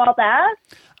you knew all that?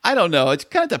 I don't know. It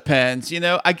kind of depends, you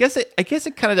know. I guess it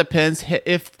kind of depends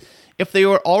if if they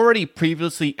were already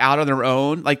previously out on their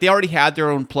own, like they already had their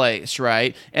own place,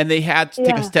 right? And they had to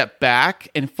take a step back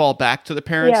and fall back to the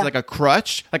parents like a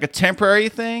crutch, like a temporary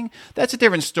thing, that's a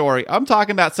different story. I'm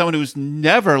talking about someone who's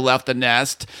never left the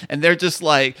nest and they're just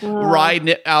like riding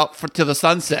it out to the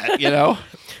sunset, you know?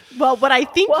 Well, what I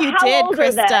think you how did, old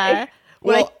are they? Krista.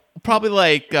 Well, probably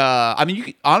like, I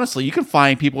mean, honestly, you can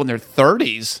find people in their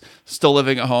 30s still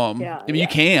living at home. Yeah, I mean, you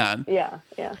can. Yeah.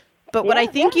 But what I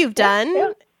think you've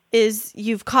done is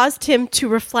you've caused him to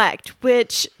reflect,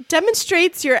 which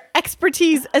demonstrates your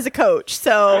expertise as a coach.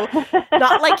 So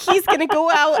not like he's going to go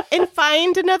out and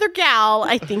find another gal.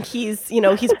 I think he's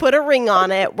put a ring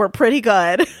on it. We're pretty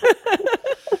good.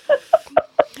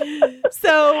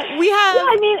 So we have... Yeah,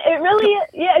 I mean,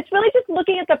 it's really just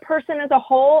looking at the person as a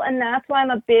whole. And that's why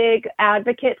I'm a big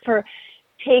advocate for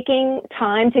taking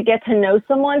time to get to know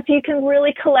someone so you can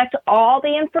really collect all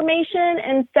the information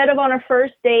instead of on a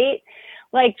first date,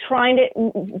 like trying to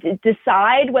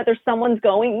decide whether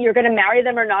you're going to marry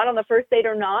them or not on the first date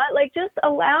or not. Like just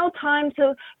allow time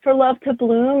for love to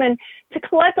bloom and to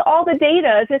collect all the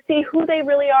data to see who they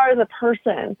really are as a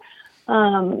person.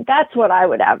 That's what I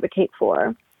would advocate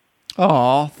for.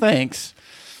 Oh, thanks.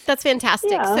 That's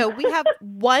fantastic. Yeah. So we have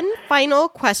one final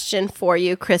question for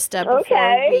you, Krista,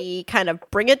 before we kind of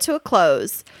bring it to a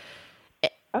close.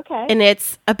 Okay. And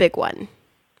it's a big one.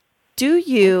 Do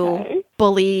you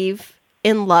believe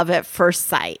in love at first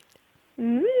sight?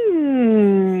 I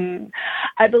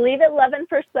believe in love at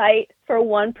first sight for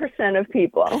 1% of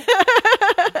people.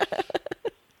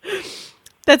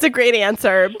 That's a great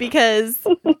answer because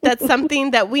that's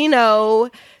something that we know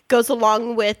goes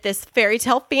along with this fairy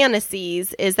tale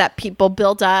fantasies is that people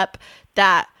build up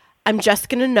that I'm just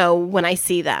going to know when I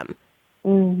see them.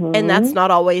 Mm-hmm. And that's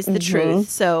not always the truth.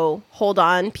 So hold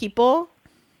on, people.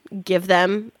 Give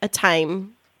them a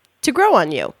time to grow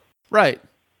on you. Right.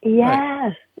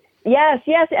 Yes. Right.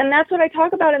 Yes. And that's what I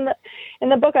talk about in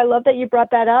the book. I love that you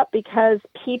brought that up because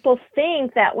people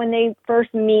think that when they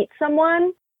first meet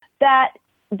someone that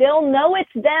they'll know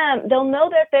it's them. They'll know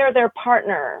that they're their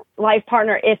partner, life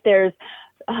partner, if there's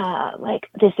like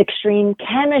this extreme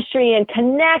chemistry and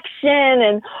connection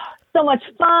and so much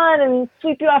fun and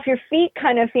sweep you off your feet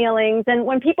kind of feelings. And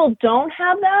when people don't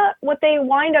have that, what they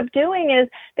wind up doing is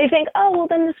they think, oh, well,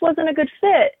 then this wasn't a good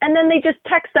fit. And then they just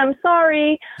text them,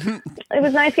 sorry, it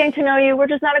was nice getting to know you. We're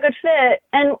just not a good fit.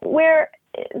 And where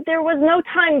there was no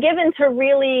time given to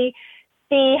really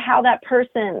see how that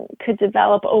person could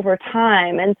develop over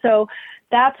time. And so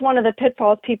that's one of the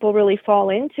pitfalls people really fall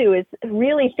into is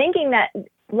really thinking that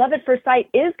love at first sight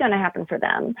is going to happen for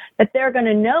them, that they're going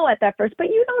to know at that first, but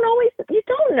you don't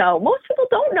know. Most people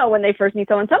don't know when they first meet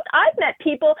someone. So I've met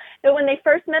people that when they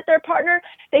first met their partner,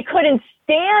 they couldn't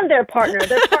stand their partner.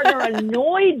 Their partner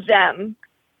annoyed them.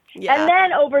 Yeah. And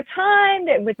then over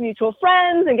time, with mutual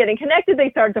friends and getting connected,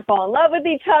 they started to fall in love with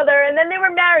each other. And then they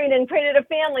were married and created a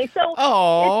family. So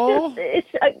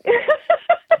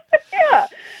yeah.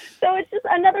 So it's just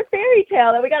another fairy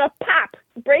tale that we got to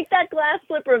break that glass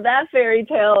slipper of that fairy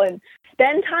tale and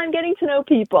spend time getting to know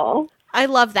people. I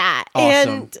love that. Awesome.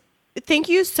 And thank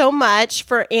you so much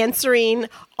for answering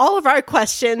all of our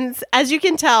questions. As you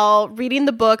can tell, reading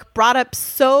the book brought up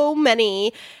so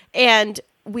many, and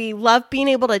we love being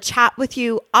able to chat with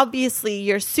you. Obviously,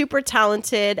 you're super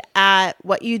talented at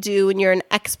what you do, and you're an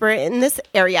expert in this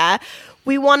area.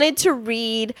 We wanted to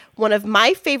read one of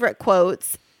my favorite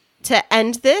quotes to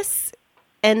end this,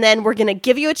 and then we're going to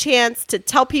give you a chance to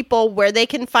tell people where they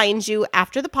can find you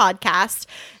after the podcast.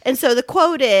 And so the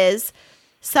quote is,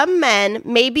 some men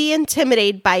may be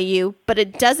intimidated by you, but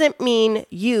it doesn't mean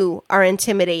you are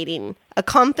intimidating. A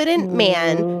confident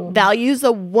man values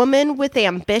a woman with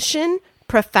ambition,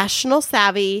 professional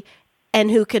savvy, and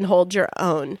who can hold your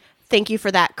own. Thank you for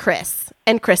that, Chris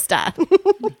and Krista.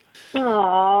 Oh,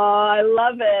 I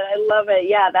love it.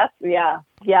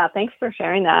 Yeah. Thanks for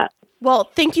sharing that. Well,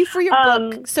 thank you for your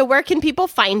book. So where can people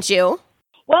find you?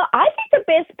 Well, I think the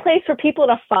best place for people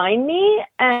to find me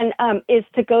and is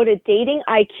to go to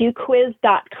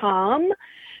datingiqquiz.com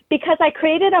because I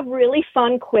created a really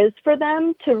fun quiz for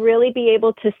them to really be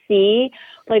able to see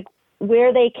like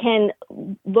where they can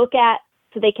look at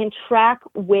so they can track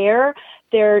where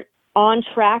they're on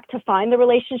track to find the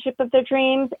relationship of their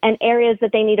dreams and areas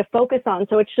that they need to focus on.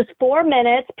 So it's just 4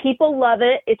 minutes. People love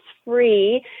it. It's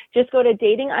free. Just go to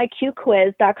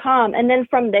datingiqquiz.com. And then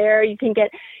from there, you can get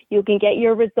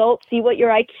your results, see what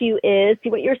your IQ is, see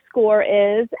what your score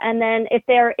is. And then if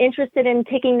they're interested in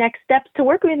taking next steps to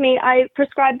work with me, I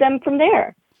prescribe them from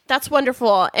there. That's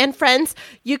wonderful. And friends,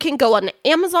 you can go on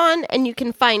Amazon and you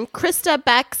can find Krista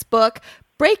Beck's book,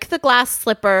 Break the Glass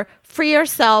Slipper Free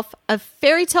yourself of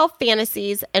fairy tale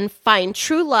fantasies and find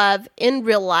true love in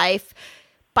real life.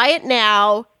 Buy it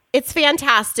now. It's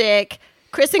fantastic.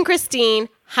 Chris and Christine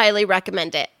highly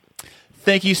recommend it.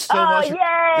 Thank you so much.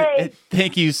 Yay!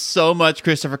 Thank you so much,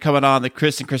 Krista, for coming on the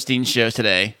Chris and Christine show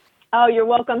today. Oh, you're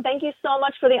welcome. Thank you so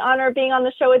much for the honor of being on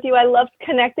the show with you. I loved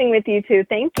connecting with you too.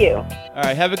 Thank you. All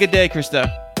right. Have a good day, Krista.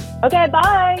 Okay,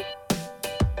 bye.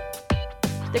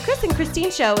 The Chris and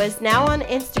Christine Show is now on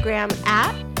Instagram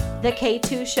at the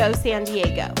K2 Show San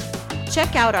Diego.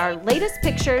 Check out our latest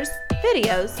pictures,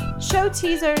 videos, show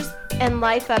teasers, and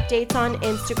life updates on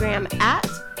Instagram at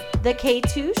the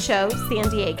K2 Show San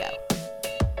Diego.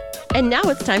 And now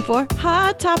it's time for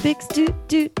Hot Topics.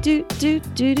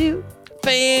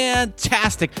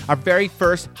 Fantastic. Our very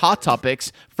first Hot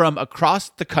Topics from across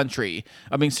the country.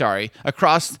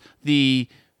 Across the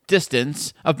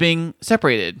distance of being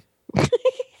separated.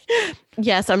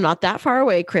 Yes, I'm not that far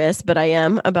away, Chris, but I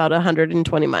am about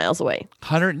 120 miles away.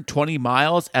 120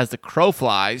 miles as the crow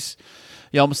flies.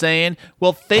 You know what I'm saying?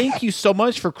 Well, thank you so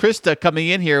much for Krista coming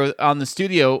in here on the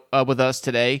studio with us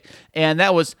today. And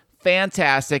that was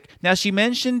fantastic. Now, she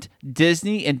mentioned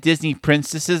Disney and Disney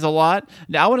princesses a lot.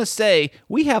 Now, I want to say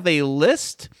we have a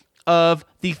list of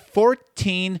the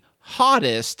 14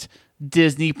 hottest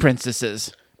Disney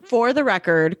princesses. For the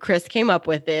record, Chris came up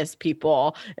with this,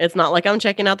 people. It's not like I'm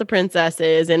checking out the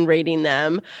princesses and rating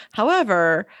them.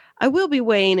 However, I will be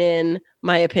weighing in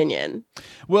my opinion.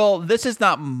 Well, this is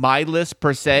not my list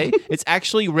per se. It's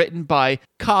actually written by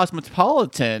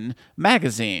Cosmopolitan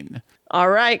magazine.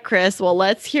 All right, Chris. Well,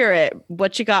 let's hear it.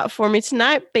 What you got for me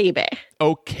tonight, baby?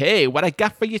 Okay, what I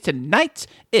got for you tonight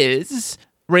is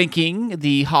ranking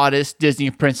the hottest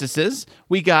Disney princesses.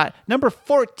 We got number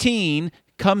 14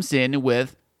 comes in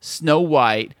with Snow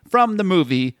White from the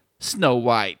movie Snow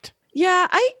White. Yeah,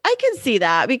 I can see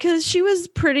that because she was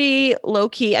pretty low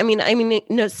key. I mean,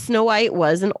 no, Snow White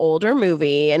was an older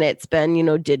movie and it's been,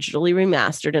 digitally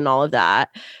remastered and all of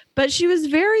that. But she was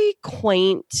very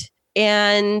quaint,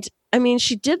 and I mean,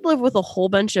 she did live with a whole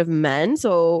bunch of men.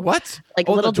 So what? Like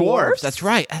little the dwarves. That's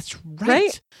right.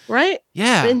 Right.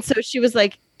 Yeah. And so she was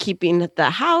like keeping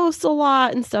the house a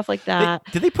lot and stuff like that.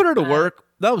 Did they put her to work?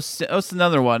 That was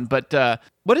another one. But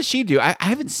what does she do? I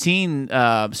haven't seen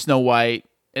Snow White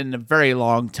in a very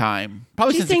long time.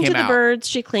 Probably since it came out. She sang to the birds.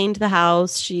 She cleaned the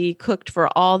house. She cooked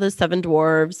for all the 7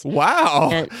 dwarves. Wow.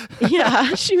 And,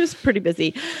 yeah, she was pretty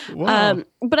busy. Wow.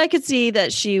 But I could see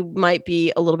that she might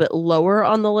be a little bit lower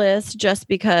on the list just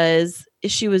because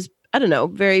she was, I don't know,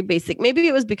 very basic. Maybe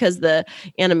it was because the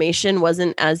animation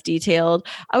wasn't as detailed.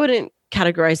 I wouldn't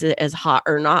categorize it as hot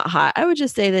or not hot. I would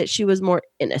just say that she was more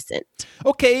innocent.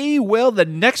 Okay, well, the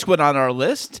next one on our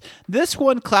list, this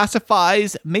one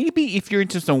classifies maybe if you're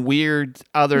into some weird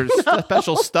other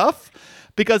special stuff,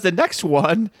 because the next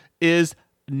one is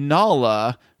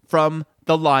Nala from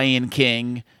The Lion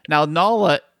King. Now,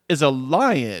 Nala is a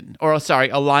lion,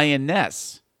 a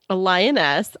lioness. A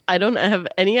lioness. I don't have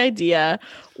any idea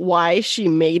why she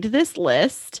made this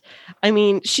list. I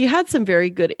mean, she had some very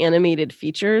good animated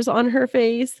features on her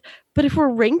face, but if we're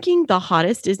ranking the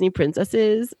hottest Disney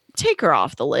princesses, take her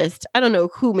off the list. I don't know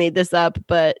who made this up,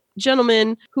 but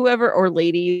gentlemen, whoever, or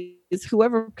ladies,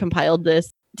 whoever compiled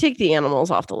this, take the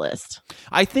animals off the list.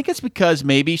 I think it's because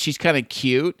maybe she's kind of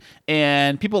cute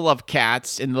and people love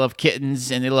cats and they love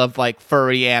kittens and they love like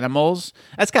furry animals.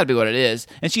 That's got to be what it is.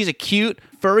 And she's a cute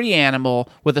furry animal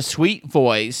with a sweet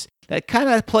voice that kind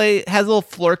of has a little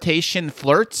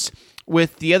flirts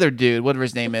with the other dude, whatever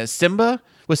his name is. Simba?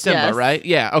 With Simba, yes. Right?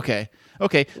 Yeah, okay.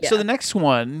 Yeah. So the next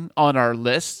one on our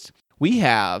list, we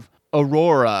have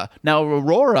Aurora. Now,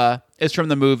 Aurora is from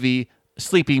the movie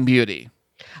Sleeping Beauty.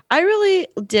 I really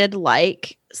did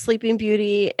like Sleeping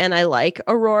Beauty and I like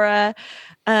Aurora,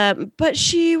 but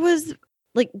she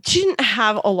didn't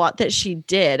have a lot that she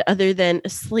did other than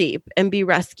sleep and be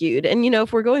rescued. And,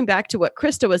 if we're going back to what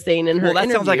Krista was saying in her interviews,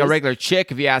 that sounds like a regular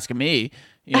chick if you ask me.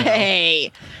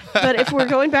 Hey, but if we're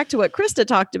going back to what Krista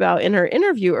talked about in her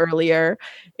interview earlier,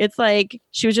 it's like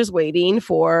she was just waiting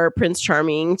for Prince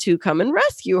Charming to come and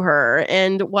rescue her.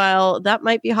 And while that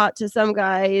might be hot to some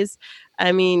guys,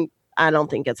 I mean, I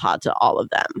don't think it's hot to all of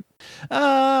them.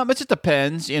 It just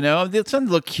depends, Some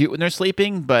look cute when they're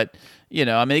sleeping, but,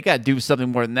 they got to do something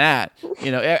more than that.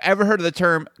 Ever heard of the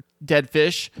term dead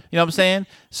fish? You know what I'm saying?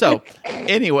 So,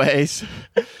 anyways,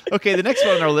 okay, the next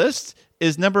one on our list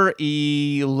is number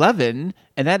 11,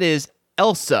 and that is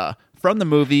Elsa from the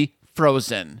movie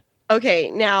Frozen.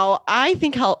 Okay, now I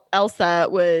think Elsa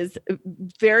was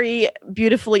very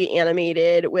beautifully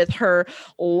animated with her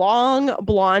long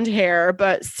blonde hair,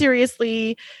 but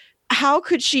seriously, how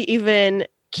could she even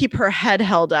keep her head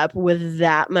held up with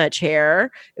that much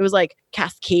hair. It was like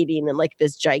cascading and like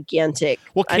this gigantic,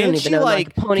 Well, I don't can't even she, know,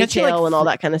 like- like can't she, ponytail like, and all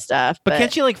that kind of stuff. But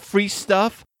can't you like freeze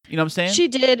stuff? You know what I'm saying? She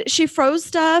did. She froze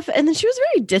stuff, and then she was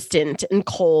very distant and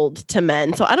cold to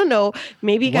men. So I don't know.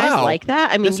 Maybe you guys Wow. like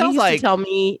that. I mean, This you sounds used like- to tell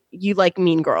me you like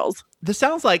Mean Girls. This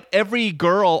sounds like every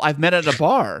girl I've met at a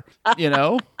bar, you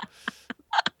know?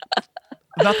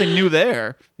 Nothing new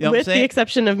there. You know what I'm With the saying?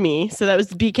 exception of me. So that was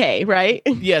BK, right?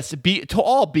 Yes, to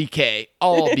all BK.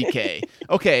 All BK.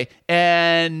 Okay.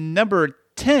 And number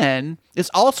 10 is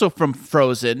also from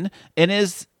Frozen and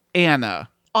is Anna.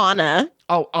 Anna.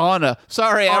 Oh, Anna.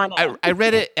 Sorry, Anna. I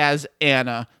read it as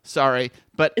Anna. Sorry.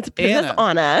 But It's Princess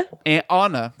Anna.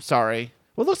 Anna. Sorry.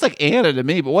 Well, it looks like Anna to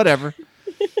me, but whatever.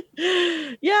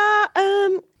 Yeah.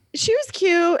 She was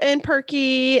cute and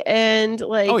perky and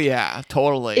like Oh, yeah.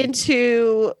 Totally.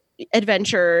 into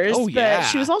adventures. Oh, yeah. But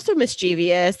she was also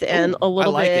mischievous and a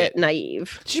little like bit it.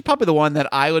 naive. She's probably the one that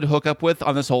I would hook up with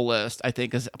on this whole list, I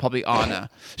think, is probably Anna.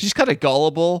 She's kind of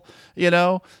gullible, you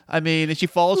know? I mean, and she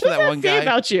falls What for does that that one say guy.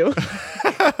 about you?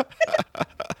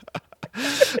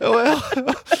 Well,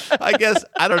 I guess,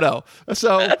 I don't know.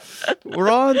 So we're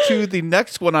on to the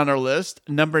next one on our list,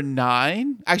 number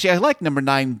 9. Actually, I like number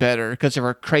 9 better because of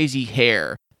her crazy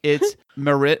hair. It's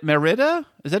Merida?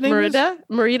 Is that name? Merida?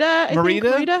 I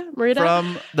think. Merida?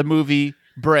 From the movie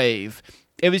Brave.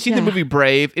 If you've seen the movie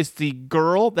Brave, it's the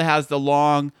girl that has the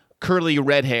long, curly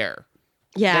red hair.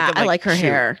 Yeah, That can, I like her shoot.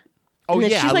 hair. Oh, And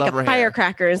then yeah, she's I like love a her hair.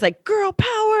 firecracker. It's like girl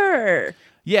power.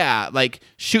 Yeah, like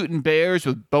shooting bears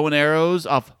with bow and arrows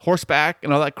off horseback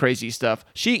and all that crazy stuff.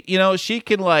 She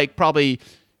can like probably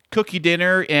cook you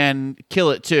dinner and kill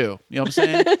it too. You know what I'm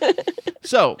saying?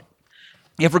 So,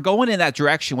 if we're going in that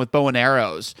direction with bow and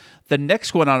arrows, the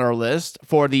next one on our list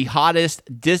for the hottest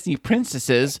Disney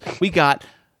princesses, we got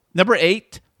number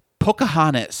 8,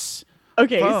 Pocahontas.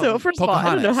 Okay, From so first of all, I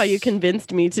don't know how you Pocahontas.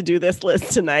 convinced me to do this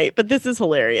list tonight, but this is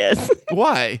hilarious.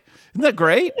 Why? Isn't that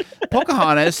great?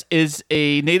 Pocahontas is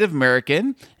a Native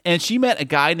American, and she met a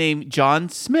guy named John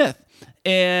Smith.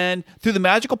 And through the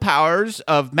magical powers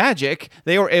of magic,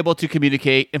 they were able to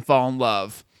communicate and fall in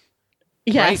love.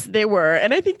 Yes, they were.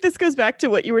 And I think this goes back to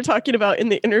what you were talking about in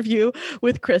the interview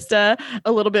with Krista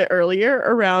a little bit earlier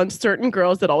around certain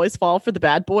girls that always fall for the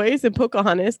bad boys. And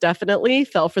Pocahontas definitely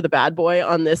fell for the bad boy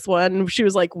on this one. She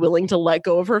was like willing to let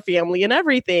go of her family and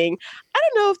everything. I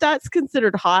don't know if that's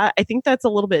considered hot. I think that's a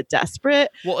little bit desperate.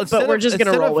 Well, but we're just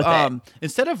going to roll with it.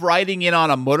 Instead of riding in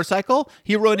on a motorcycle,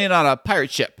 he rode in on a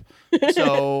pirate ship.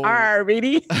 So Arr,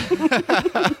 baby.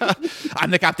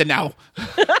 I'm the captain now.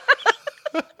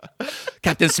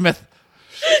 Captain Smith,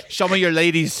 show me your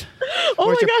ladies. Oh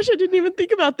Where's my your- gosh, I didn't even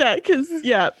think about that because,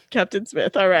 yeah, Captain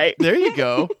Smith. All right. There you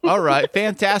go. All right.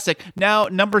 Fantastic. Now,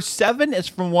 number 7 is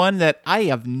from one that I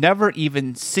have never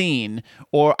even seen,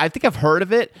 or I think I've heard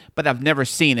of it, but I've never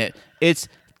seen it. It's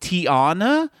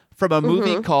Tiana from a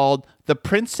movie called The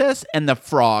Princess and the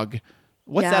Frog.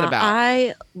 What's that about?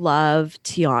 I love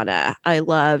Tiana. I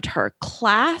loved her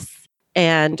class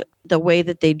and the way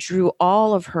that they drew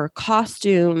all of her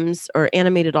costumes or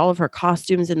animated all of her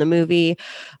costumes in the movie.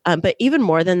 But even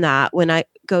more than that, when I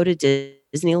go to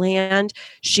Disneyland,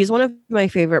 she's one of my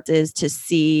favorites is to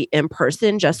see in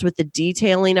person, just with the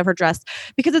detailing of her dress,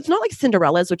 because it's not like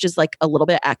Cinderella's, which is like a little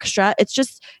bit extra.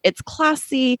 It's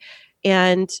classy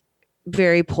and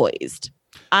very poised.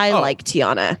 I like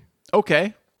Tiana.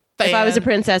 Okay. If I was a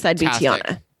princess, I'd be Fantastic.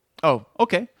 Tiana. Oh,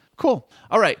 okay. Cool.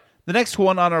 All right. The next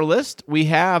one on our list we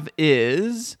have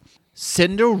is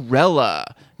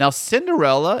Cinderella. Now,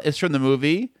 Cinderella is from the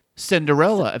movie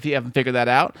Cinderella, if you haven't figured that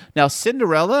out. Now,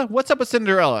 Cinderella, what's up with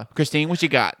Cinderella? Christine, what you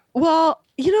got? Well,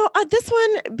 this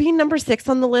one being number 6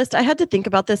 on the list, I had to think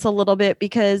about this a little bit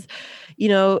because,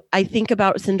 I think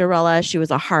about Cinderella. She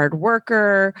was a hard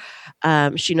worker.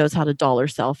 She knows how to doll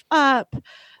herself up.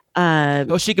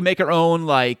 She can make her own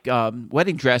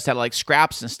wedding dress out of like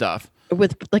scraps and stuff.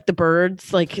 With like the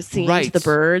birds, like seeing Right. the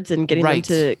birds and getting them Right.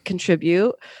 to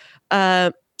contribute.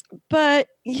 But,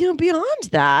 beyond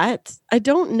that, I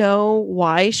don't know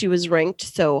why she was ranked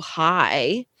so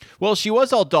high. Well, she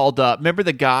was all dolled up. Remember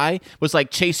the guy was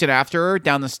like chasing after her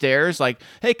down the stairs, like,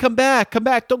 hey, come back,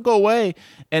 don't go away.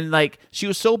 And like she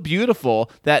was so beautiful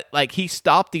that like he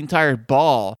stopped the entire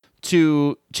ball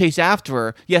to chase after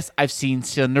her. Yes, I've seen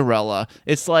Cinderella.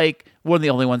 It's like one of the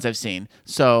only ones I've seen.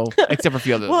 So except for a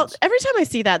few other Well, ones. every time I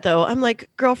see that though, I'm like,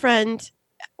 girlfriend,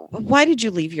 why did you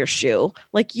leave your shoe?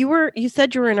 Like you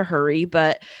said you were in a hurry,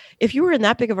 but if you were in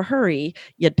that big of a hurry,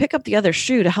 you'd pick up the other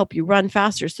shoe to help you run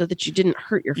faster so that you didn't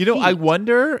hurt your feet. I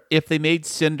wonder if they made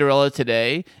Cinderella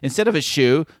today, instead of a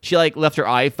shoe, she like left her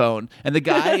iPhone, and the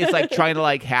guy is like trying to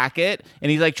like hack it,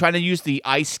 and he's like trying to use the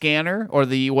eye scanner or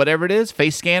the whatever it is,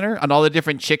 face scanner on all the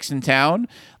different chicks in town,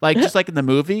 like just like in the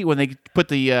movie when they put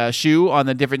the shoe on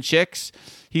the different chicks.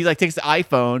 He like takes the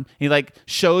iPhone, and he like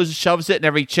shoves it in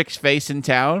every chick's face in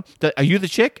town. Are you the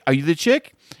chick? Are you the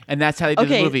chick? And that's how they did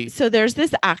the movie. So there's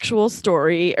this actual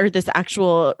story or this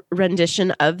actual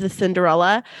rendition of the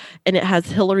Cinderella, and it has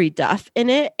Hilary Duff in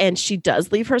it, and she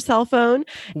does leave her cell phone.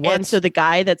 What? And so the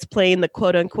guy that's playing the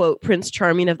quote unquote Prince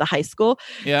Charming of the high school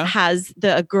has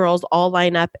the girls all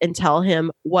line up and tell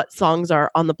him what songs are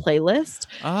on the playlist.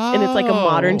 Oh. And it's like a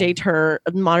modern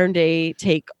day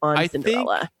take on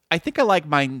Cinderella. I think I like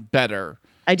mine better.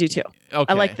 I do too. Okay.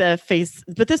 I like the face,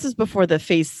 but this is before the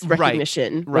face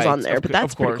recognition was on there, but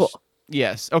that's pretty cool.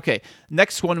 Yes. Okay.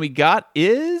 Next one we got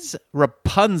is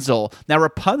Rapunzel. Now,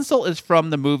 Rapunzel is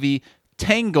from the movie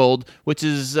Tangled, which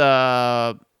is,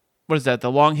 what is that?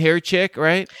 The long hair chick,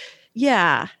 right?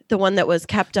 Yeah. The one that was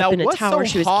kept up in a tower.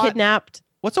 She was kidnapped.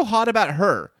 What's so hot about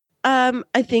her?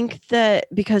 I think that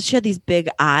because she had these big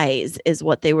eyes is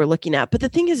what they were looking at. But the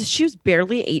thing is, she was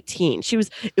barely 18.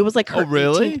 It was like her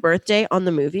 18th birthday on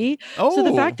the movie. Oh. So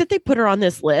the fact that they put her on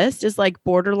this list is like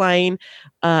borderline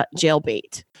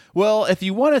jailbait. Well, if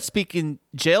you want to speak in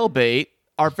jailbait,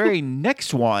 our very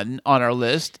next one on our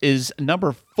list is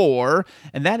number 4,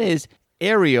 and that is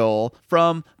Ariel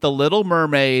from The Little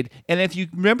Mermaid. And if you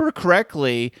remember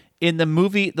correctly, in the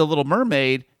movie The Little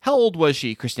Mermaid, how old was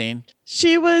she, Christine?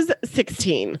 She was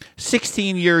 16.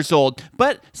 16 years old.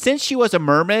 But since she was a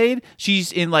mermaid,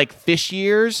 she's in like fish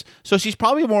years. So she's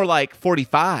probably more like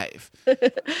 45.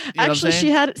 Actually, she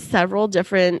had several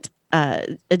different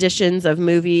editions of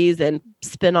movies and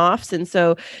spin-offs, and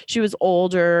so she was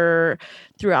older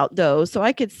throughout those. So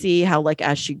I could see how, like,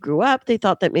 as she grew up, they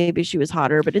thought that maybe she was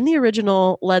hotter. But in the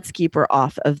original, let's keep her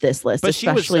off of this list, but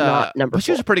especially not number 4. But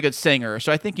she was a pretty good singer,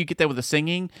 so I think you get that with the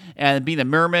singing and being a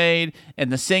mermaid and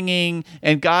the singing.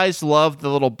 And guys love the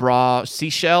little bra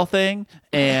seashell thing,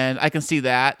 and I can see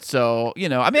that. So I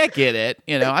mean, I get it.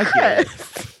 I get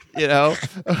it.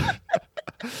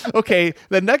 Okay,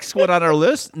 the next one on our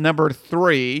list, number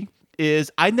 3,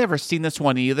 is I've never seen this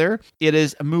one either. It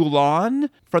is Mulan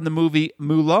from the movie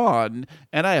Mulan,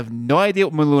 and I have no idea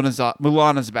what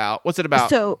Mulan is about. What's it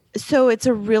about? So it's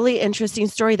a really interesting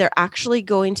story. They're actually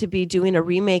going to be doing a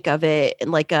remake of it in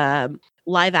like a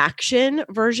live action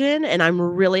version, and I'm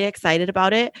really excited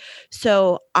about it.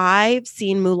 So I've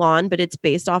seen Mulan, but it's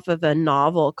based off of a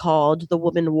novel called The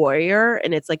Woman Warrior,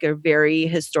 and it's like a very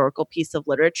historical piece of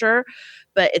literature.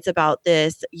 But it's about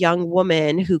this young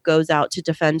woman who goes out to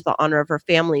defend the honor of her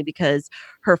family because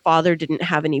her father didn't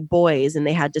have any boys and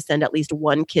they had to send at least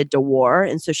one kid to war.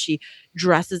 And so she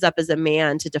dresses up as a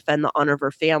man to defend the honor of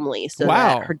her family so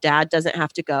that her dad doesn't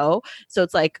have to go. So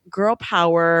it's like girl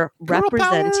power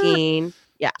representing.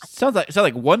 Yeah. Sounds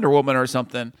like Wonder Woman or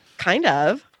something. Kind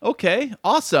of. Okay,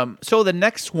 awesome. So the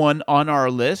next one on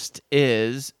our list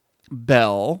is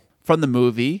Belle from the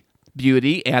movie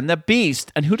Beauty and the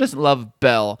Beast. And who doesn't love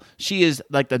Belle? She is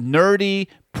like the nerdy,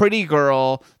 pretty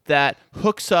girl that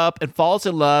hooks up and falls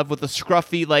in love with a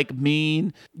scruffy, like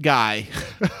mean guy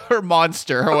or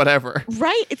monster or whatever.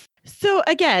 Right. So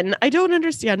again, I don't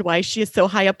understand why she is so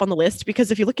high up on the list,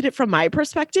 because if you look at it from my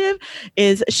perspective,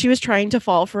 is she was trying to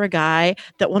fall for a guy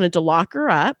that wanted to lock her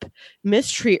up,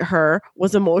 mistreat her,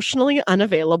 was emotionally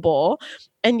unavailable,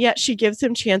 and yet she gives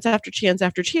him chance after chance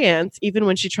after chance, even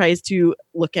when she tries to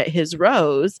look at his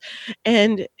rose.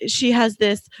 And she has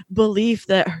this belief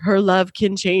that her love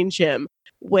can change him.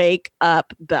 Wake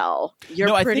up, Belle. You're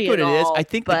pretty. I think what it is, I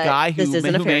think the guy who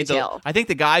made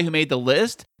the guy who made the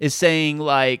list is saying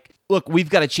like, look,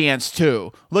 we've got a chance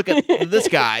too. Look at this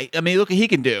guy. I mean, look what he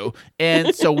can do.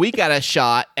 And so we got a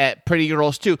shot at pretty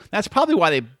girls too. That's probably why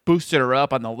they boosted her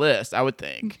up on the list, I would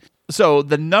think. So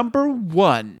the number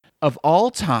 1 of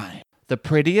all time, the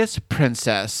prettiest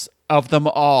princess of them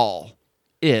all,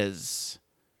 is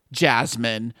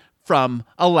Jasmine from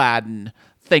Aladdin.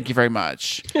 Thank you very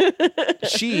much.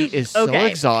 She is so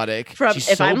exotic.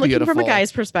 She's so I'm looking beautiful. from a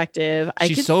guy's perspective, I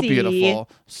She's so see beautiful.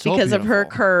 Because of her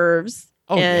curves.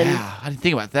 Oh, yeah. I didn't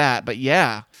think about that, but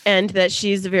yeah. And that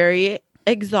she's very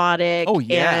exotic. Oh,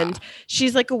 yeah. And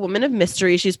she's like a woman of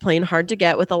mystery. She's playing hard to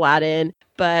get with Aladdin.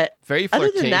 But very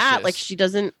flirtatious. Other than that, like, she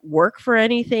doesn't work for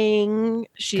anything.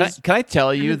 She's Can I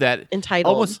tell you that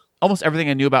entitled. Almost everything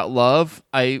I knew about love,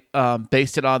 I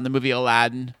based it on the movie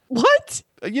Aladdin. What?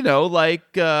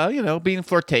 Being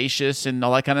flirtatious and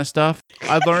all that kind of stuff.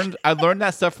 I learned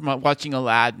that stuff from watching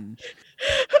Aladdin.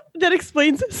 That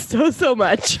explains so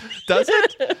much. Does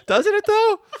it? Doesn't it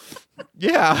though?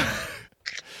 Yeah.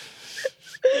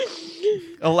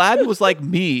 Aladdin was like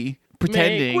me,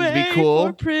 pretending to be cool.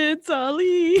 For Prince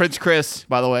Ali. Prince Chris,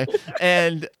 by the way.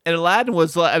 And Aladdin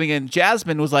was like, and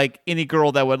Jasmine was like any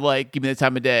girl that would like give me the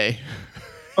time of day.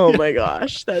 Oh my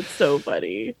gosh, that's so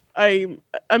funny. I'm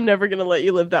never gonna let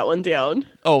you live that one down.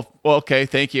 Oh, well, okay,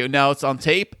 thank you. Now it's on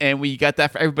tape, and we got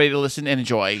that for everybody to listen and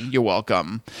enjoy. You're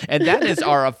welcome. And that is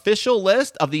our official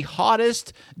list of the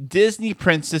hottest Disney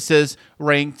princesses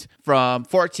ranked from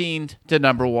 14 to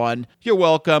number 1. You're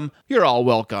welcome. You're all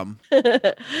welcome.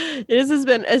 This has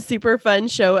been a super fun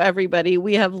show, everybody.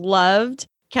 We have loved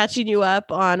catching you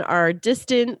up on our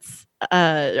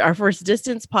first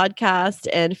Distance podcast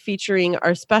and featuring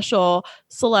our special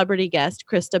celebrity guest,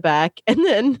 Krista Beck. And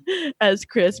then as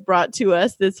Chris brought to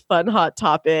us this fun, hot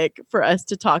topic for us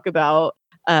to talk about,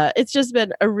 it's just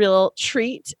been a real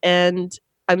treat. And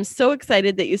I'm so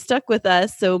excited that you stuck with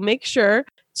us. So make sure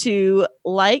to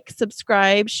like,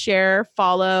 subscribe, share,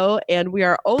 follow. And we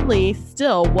are only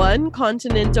still one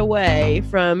continent away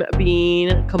from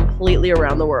being completely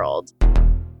around the world.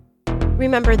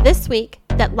 Remember this week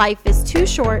that life is too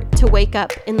short to wake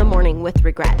up in the morning with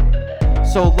regret.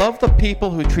 So love the people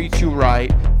who treat you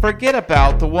right, forget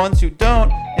about the ones who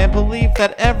don't, and believe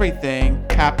that everything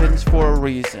happens for a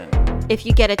reason. If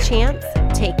you get a chance,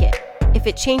 take it. If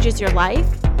it changes your life,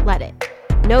 let it.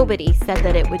 Nobody said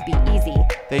that it would be easy.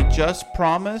 They just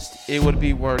promised it would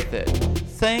be worth it.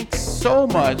 Thanks so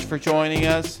much for joining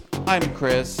us. I'm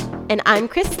Chris. And I'm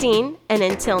Christine, and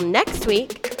until next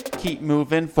week, keep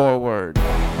moving forward.